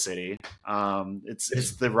love the city.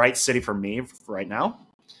 It's the right city for me right now.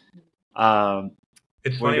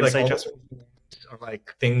 It's funny, are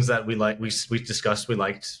things that we discussed we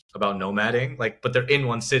liked about nomading, but they're in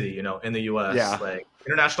one city, in the US. Yeah.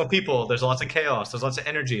 International people, there's lots of chaos, there's lots of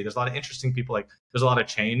energy, there's a lot of interesting people, there's a lot of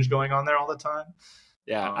change going on there all the time.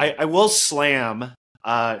 Yeah. I will slam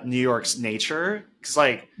New York's nature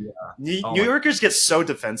because New Yorkers get so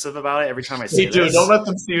defensive about it every time I say this. Dude, don't let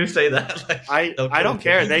them see you say that. I don't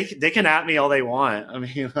care. They can at me all they want. I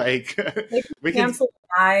mean, we cancel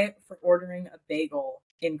a guy for ordering a bagel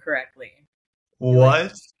incorrectly.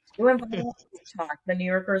 What? The New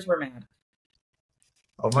Yorkers were mad.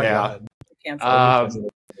 Oh my God. I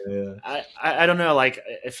don't know.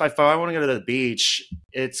 If I want to go to the beach,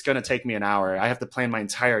 it's going to take me an hour. I have to plan my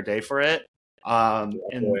entire day for it.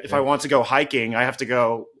 If I want to go hiking, I have to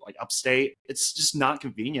go upstate. It's just not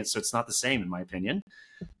convenient. So it's not the same in my opinion.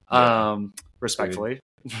 Respectfully.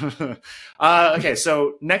 Okay.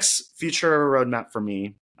 So next future roadmap for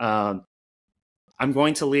me, I'm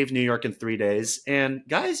going to leave New York in 3 days. And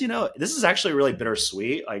guys, this is actually really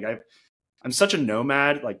bittersweet. I'm such a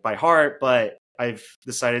nomad, by heart, but I've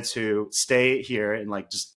decided to stay here and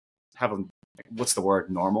just have what's the word?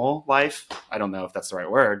 Normal life. I don't know if that's the right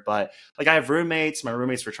word, but I have roommates. My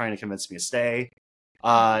roommates were trying to convince me to stay.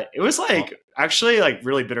 It was actually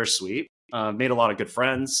really bittersweet. Made a lot of good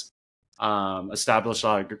friends, established a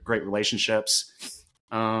lot of great relationships.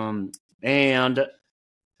 But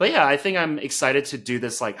yeah, I think I'm excited to do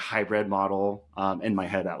this hybrid model in my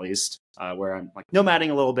head, at least, where I'm nomading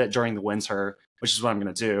a little bit during the winter, which is what I'm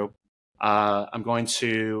going to do. I'm going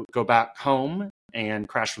to go back home and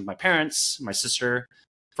crash with my parents, my sister,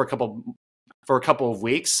 for a couple of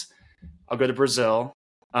weeks. I'll go to Brazil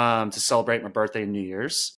to celebrate my birthday and New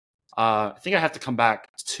Year's. I think I have to come back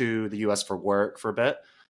to the U.S. for work for a bit.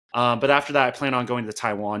 But after that, I plan on going to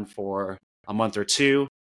Taiwan for a month or two.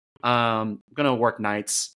 I'm going to work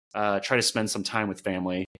nights, try to spend some time with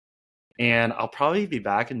family. And I'll probably be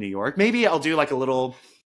back in New York. Maybe I'll do like a little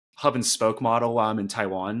hub and spoke model while I'm in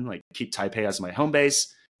Taiwan, like keep Taipei as my home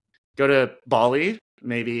base. Go to Bali,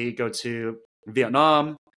 maybe go to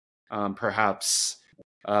Vietnam, perhaps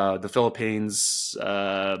the Philippines,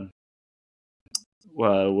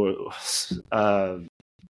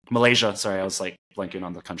 Malaysia. Sorry, I was like blanking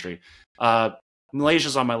on the country.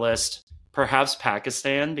 Malaysia's on my list. Perhaps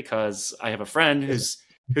Pakistan, because I have a friend who's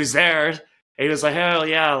there. And he was like, hell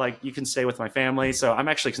yeah, like you can stay with my family. So I'm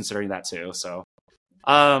actually considering that too. So,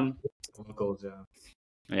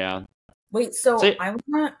 yeah. Wait, so I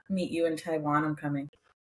want to meet you in Taiwan. I'm coming.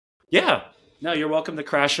 Yeah. No, you're welcome to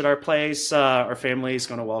crash at our place. Our family is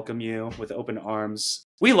going to welcome you with open arms.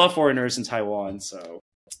 We love foreigners in Taiwan, so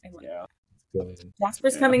yeah.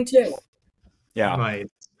 Jasper's coming too. Yeah.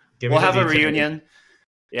 We'll have a reunion.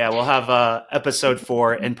 Yeah, we'll have episode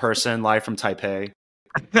 4 in person, live from Taipei.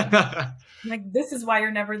 Like, this is why you're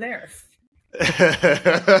never there.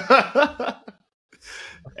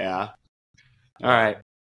 Yeah. All right.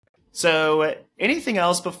 So anything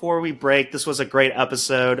else before we break? This was a great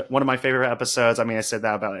episode. One of my favorite episodes. I mean, I said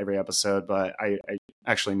that about every episode, but I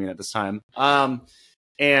actually mean it this time.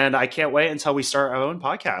 And I can't wait until we start our own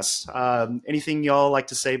podcast. Anything y'all like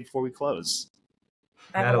to say before we close?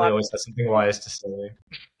 Natalie always has something wise to say.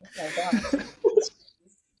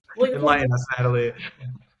 Enlighten us, Natalie.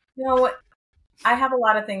 You know what? I have a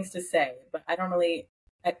lot of things to say, but I don't really.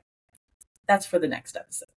 That's for the next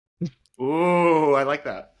episode. Ooh, I like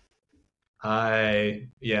that.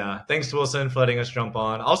 Thanks to Wilson for letting us jump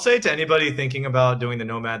on. I'll say to anybody thinking about doing the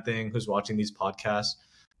Nomad thing who's watching these podcasts,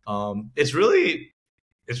 it's really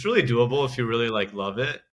doable if you really like love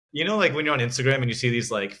it. You know, like when you're on Instagram and you see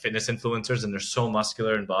these like fitness influencers and they're so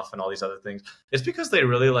muscular and buff and all these other things, it's because they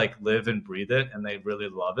really like live and breathe it and they really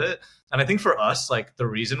love it. And I think for us, like the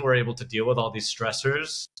reason we're able to deal with all these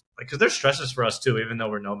stressors, like because there's stresses for us too, even though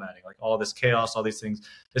we're nomading, like all this chaos, all these things,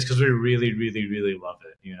 is because we really, really, really love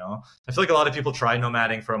it. You know, I feel like a lot of people try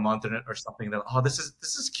nomading for a month or something. That this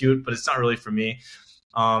is cute, but it's not really for me.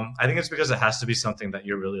 I think it's because it has to be something that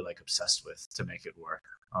you're really like obsessed with to make it work.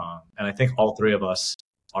 And I think all three of us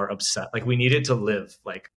are upset. Like we needed to live.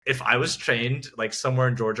 Like if I was trained like somewhere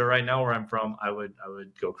in Georgia right now where I'm from, I would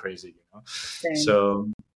go crazy, you know? Same. So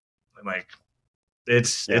like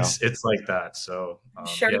it's like that. So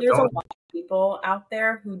there's a lot of people out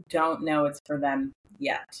there who don't know it's for them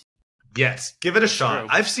yet. Yes, give it a shot. True.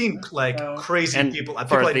 I've seen like crazy people.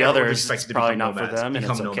 For the others, it's probably not for them, and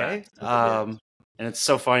it's okay. And it's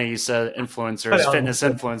so funny you said influencers, fitness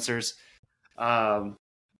influencers.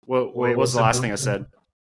 What was the last thing I said?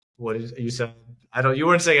 What is you said? You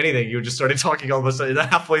weren't saying anything. You just started talking all of a sudden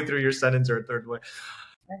halfway through your sentence or a third way.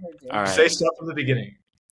 All right. Say stuff from the beginning.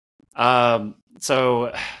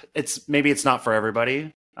 So it's not for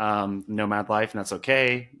everybody. Nomad life, and that's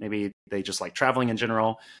okay. Maybe they just like traveling in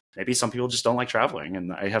general. Maybe some people just don't like traveling,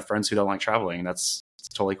 and I have friends who don't like traveling, and that's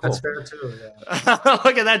totally cool. That's fair too. Yeah.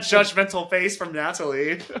 Look at that judgmental face from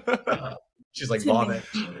Natalie. She's like vomit.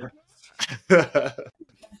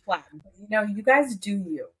 You guys do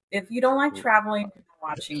you. If you don't like traveling, you're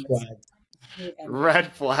watching this.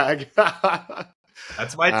 Red flag.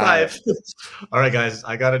 That's my type. All right, guys.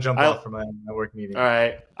 I got to jump off for my work meeting. All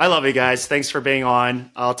right. I love you guys. Thanks for being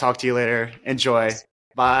on. I'll talk to you later. Enjoy.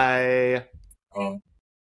 Bye. Bye.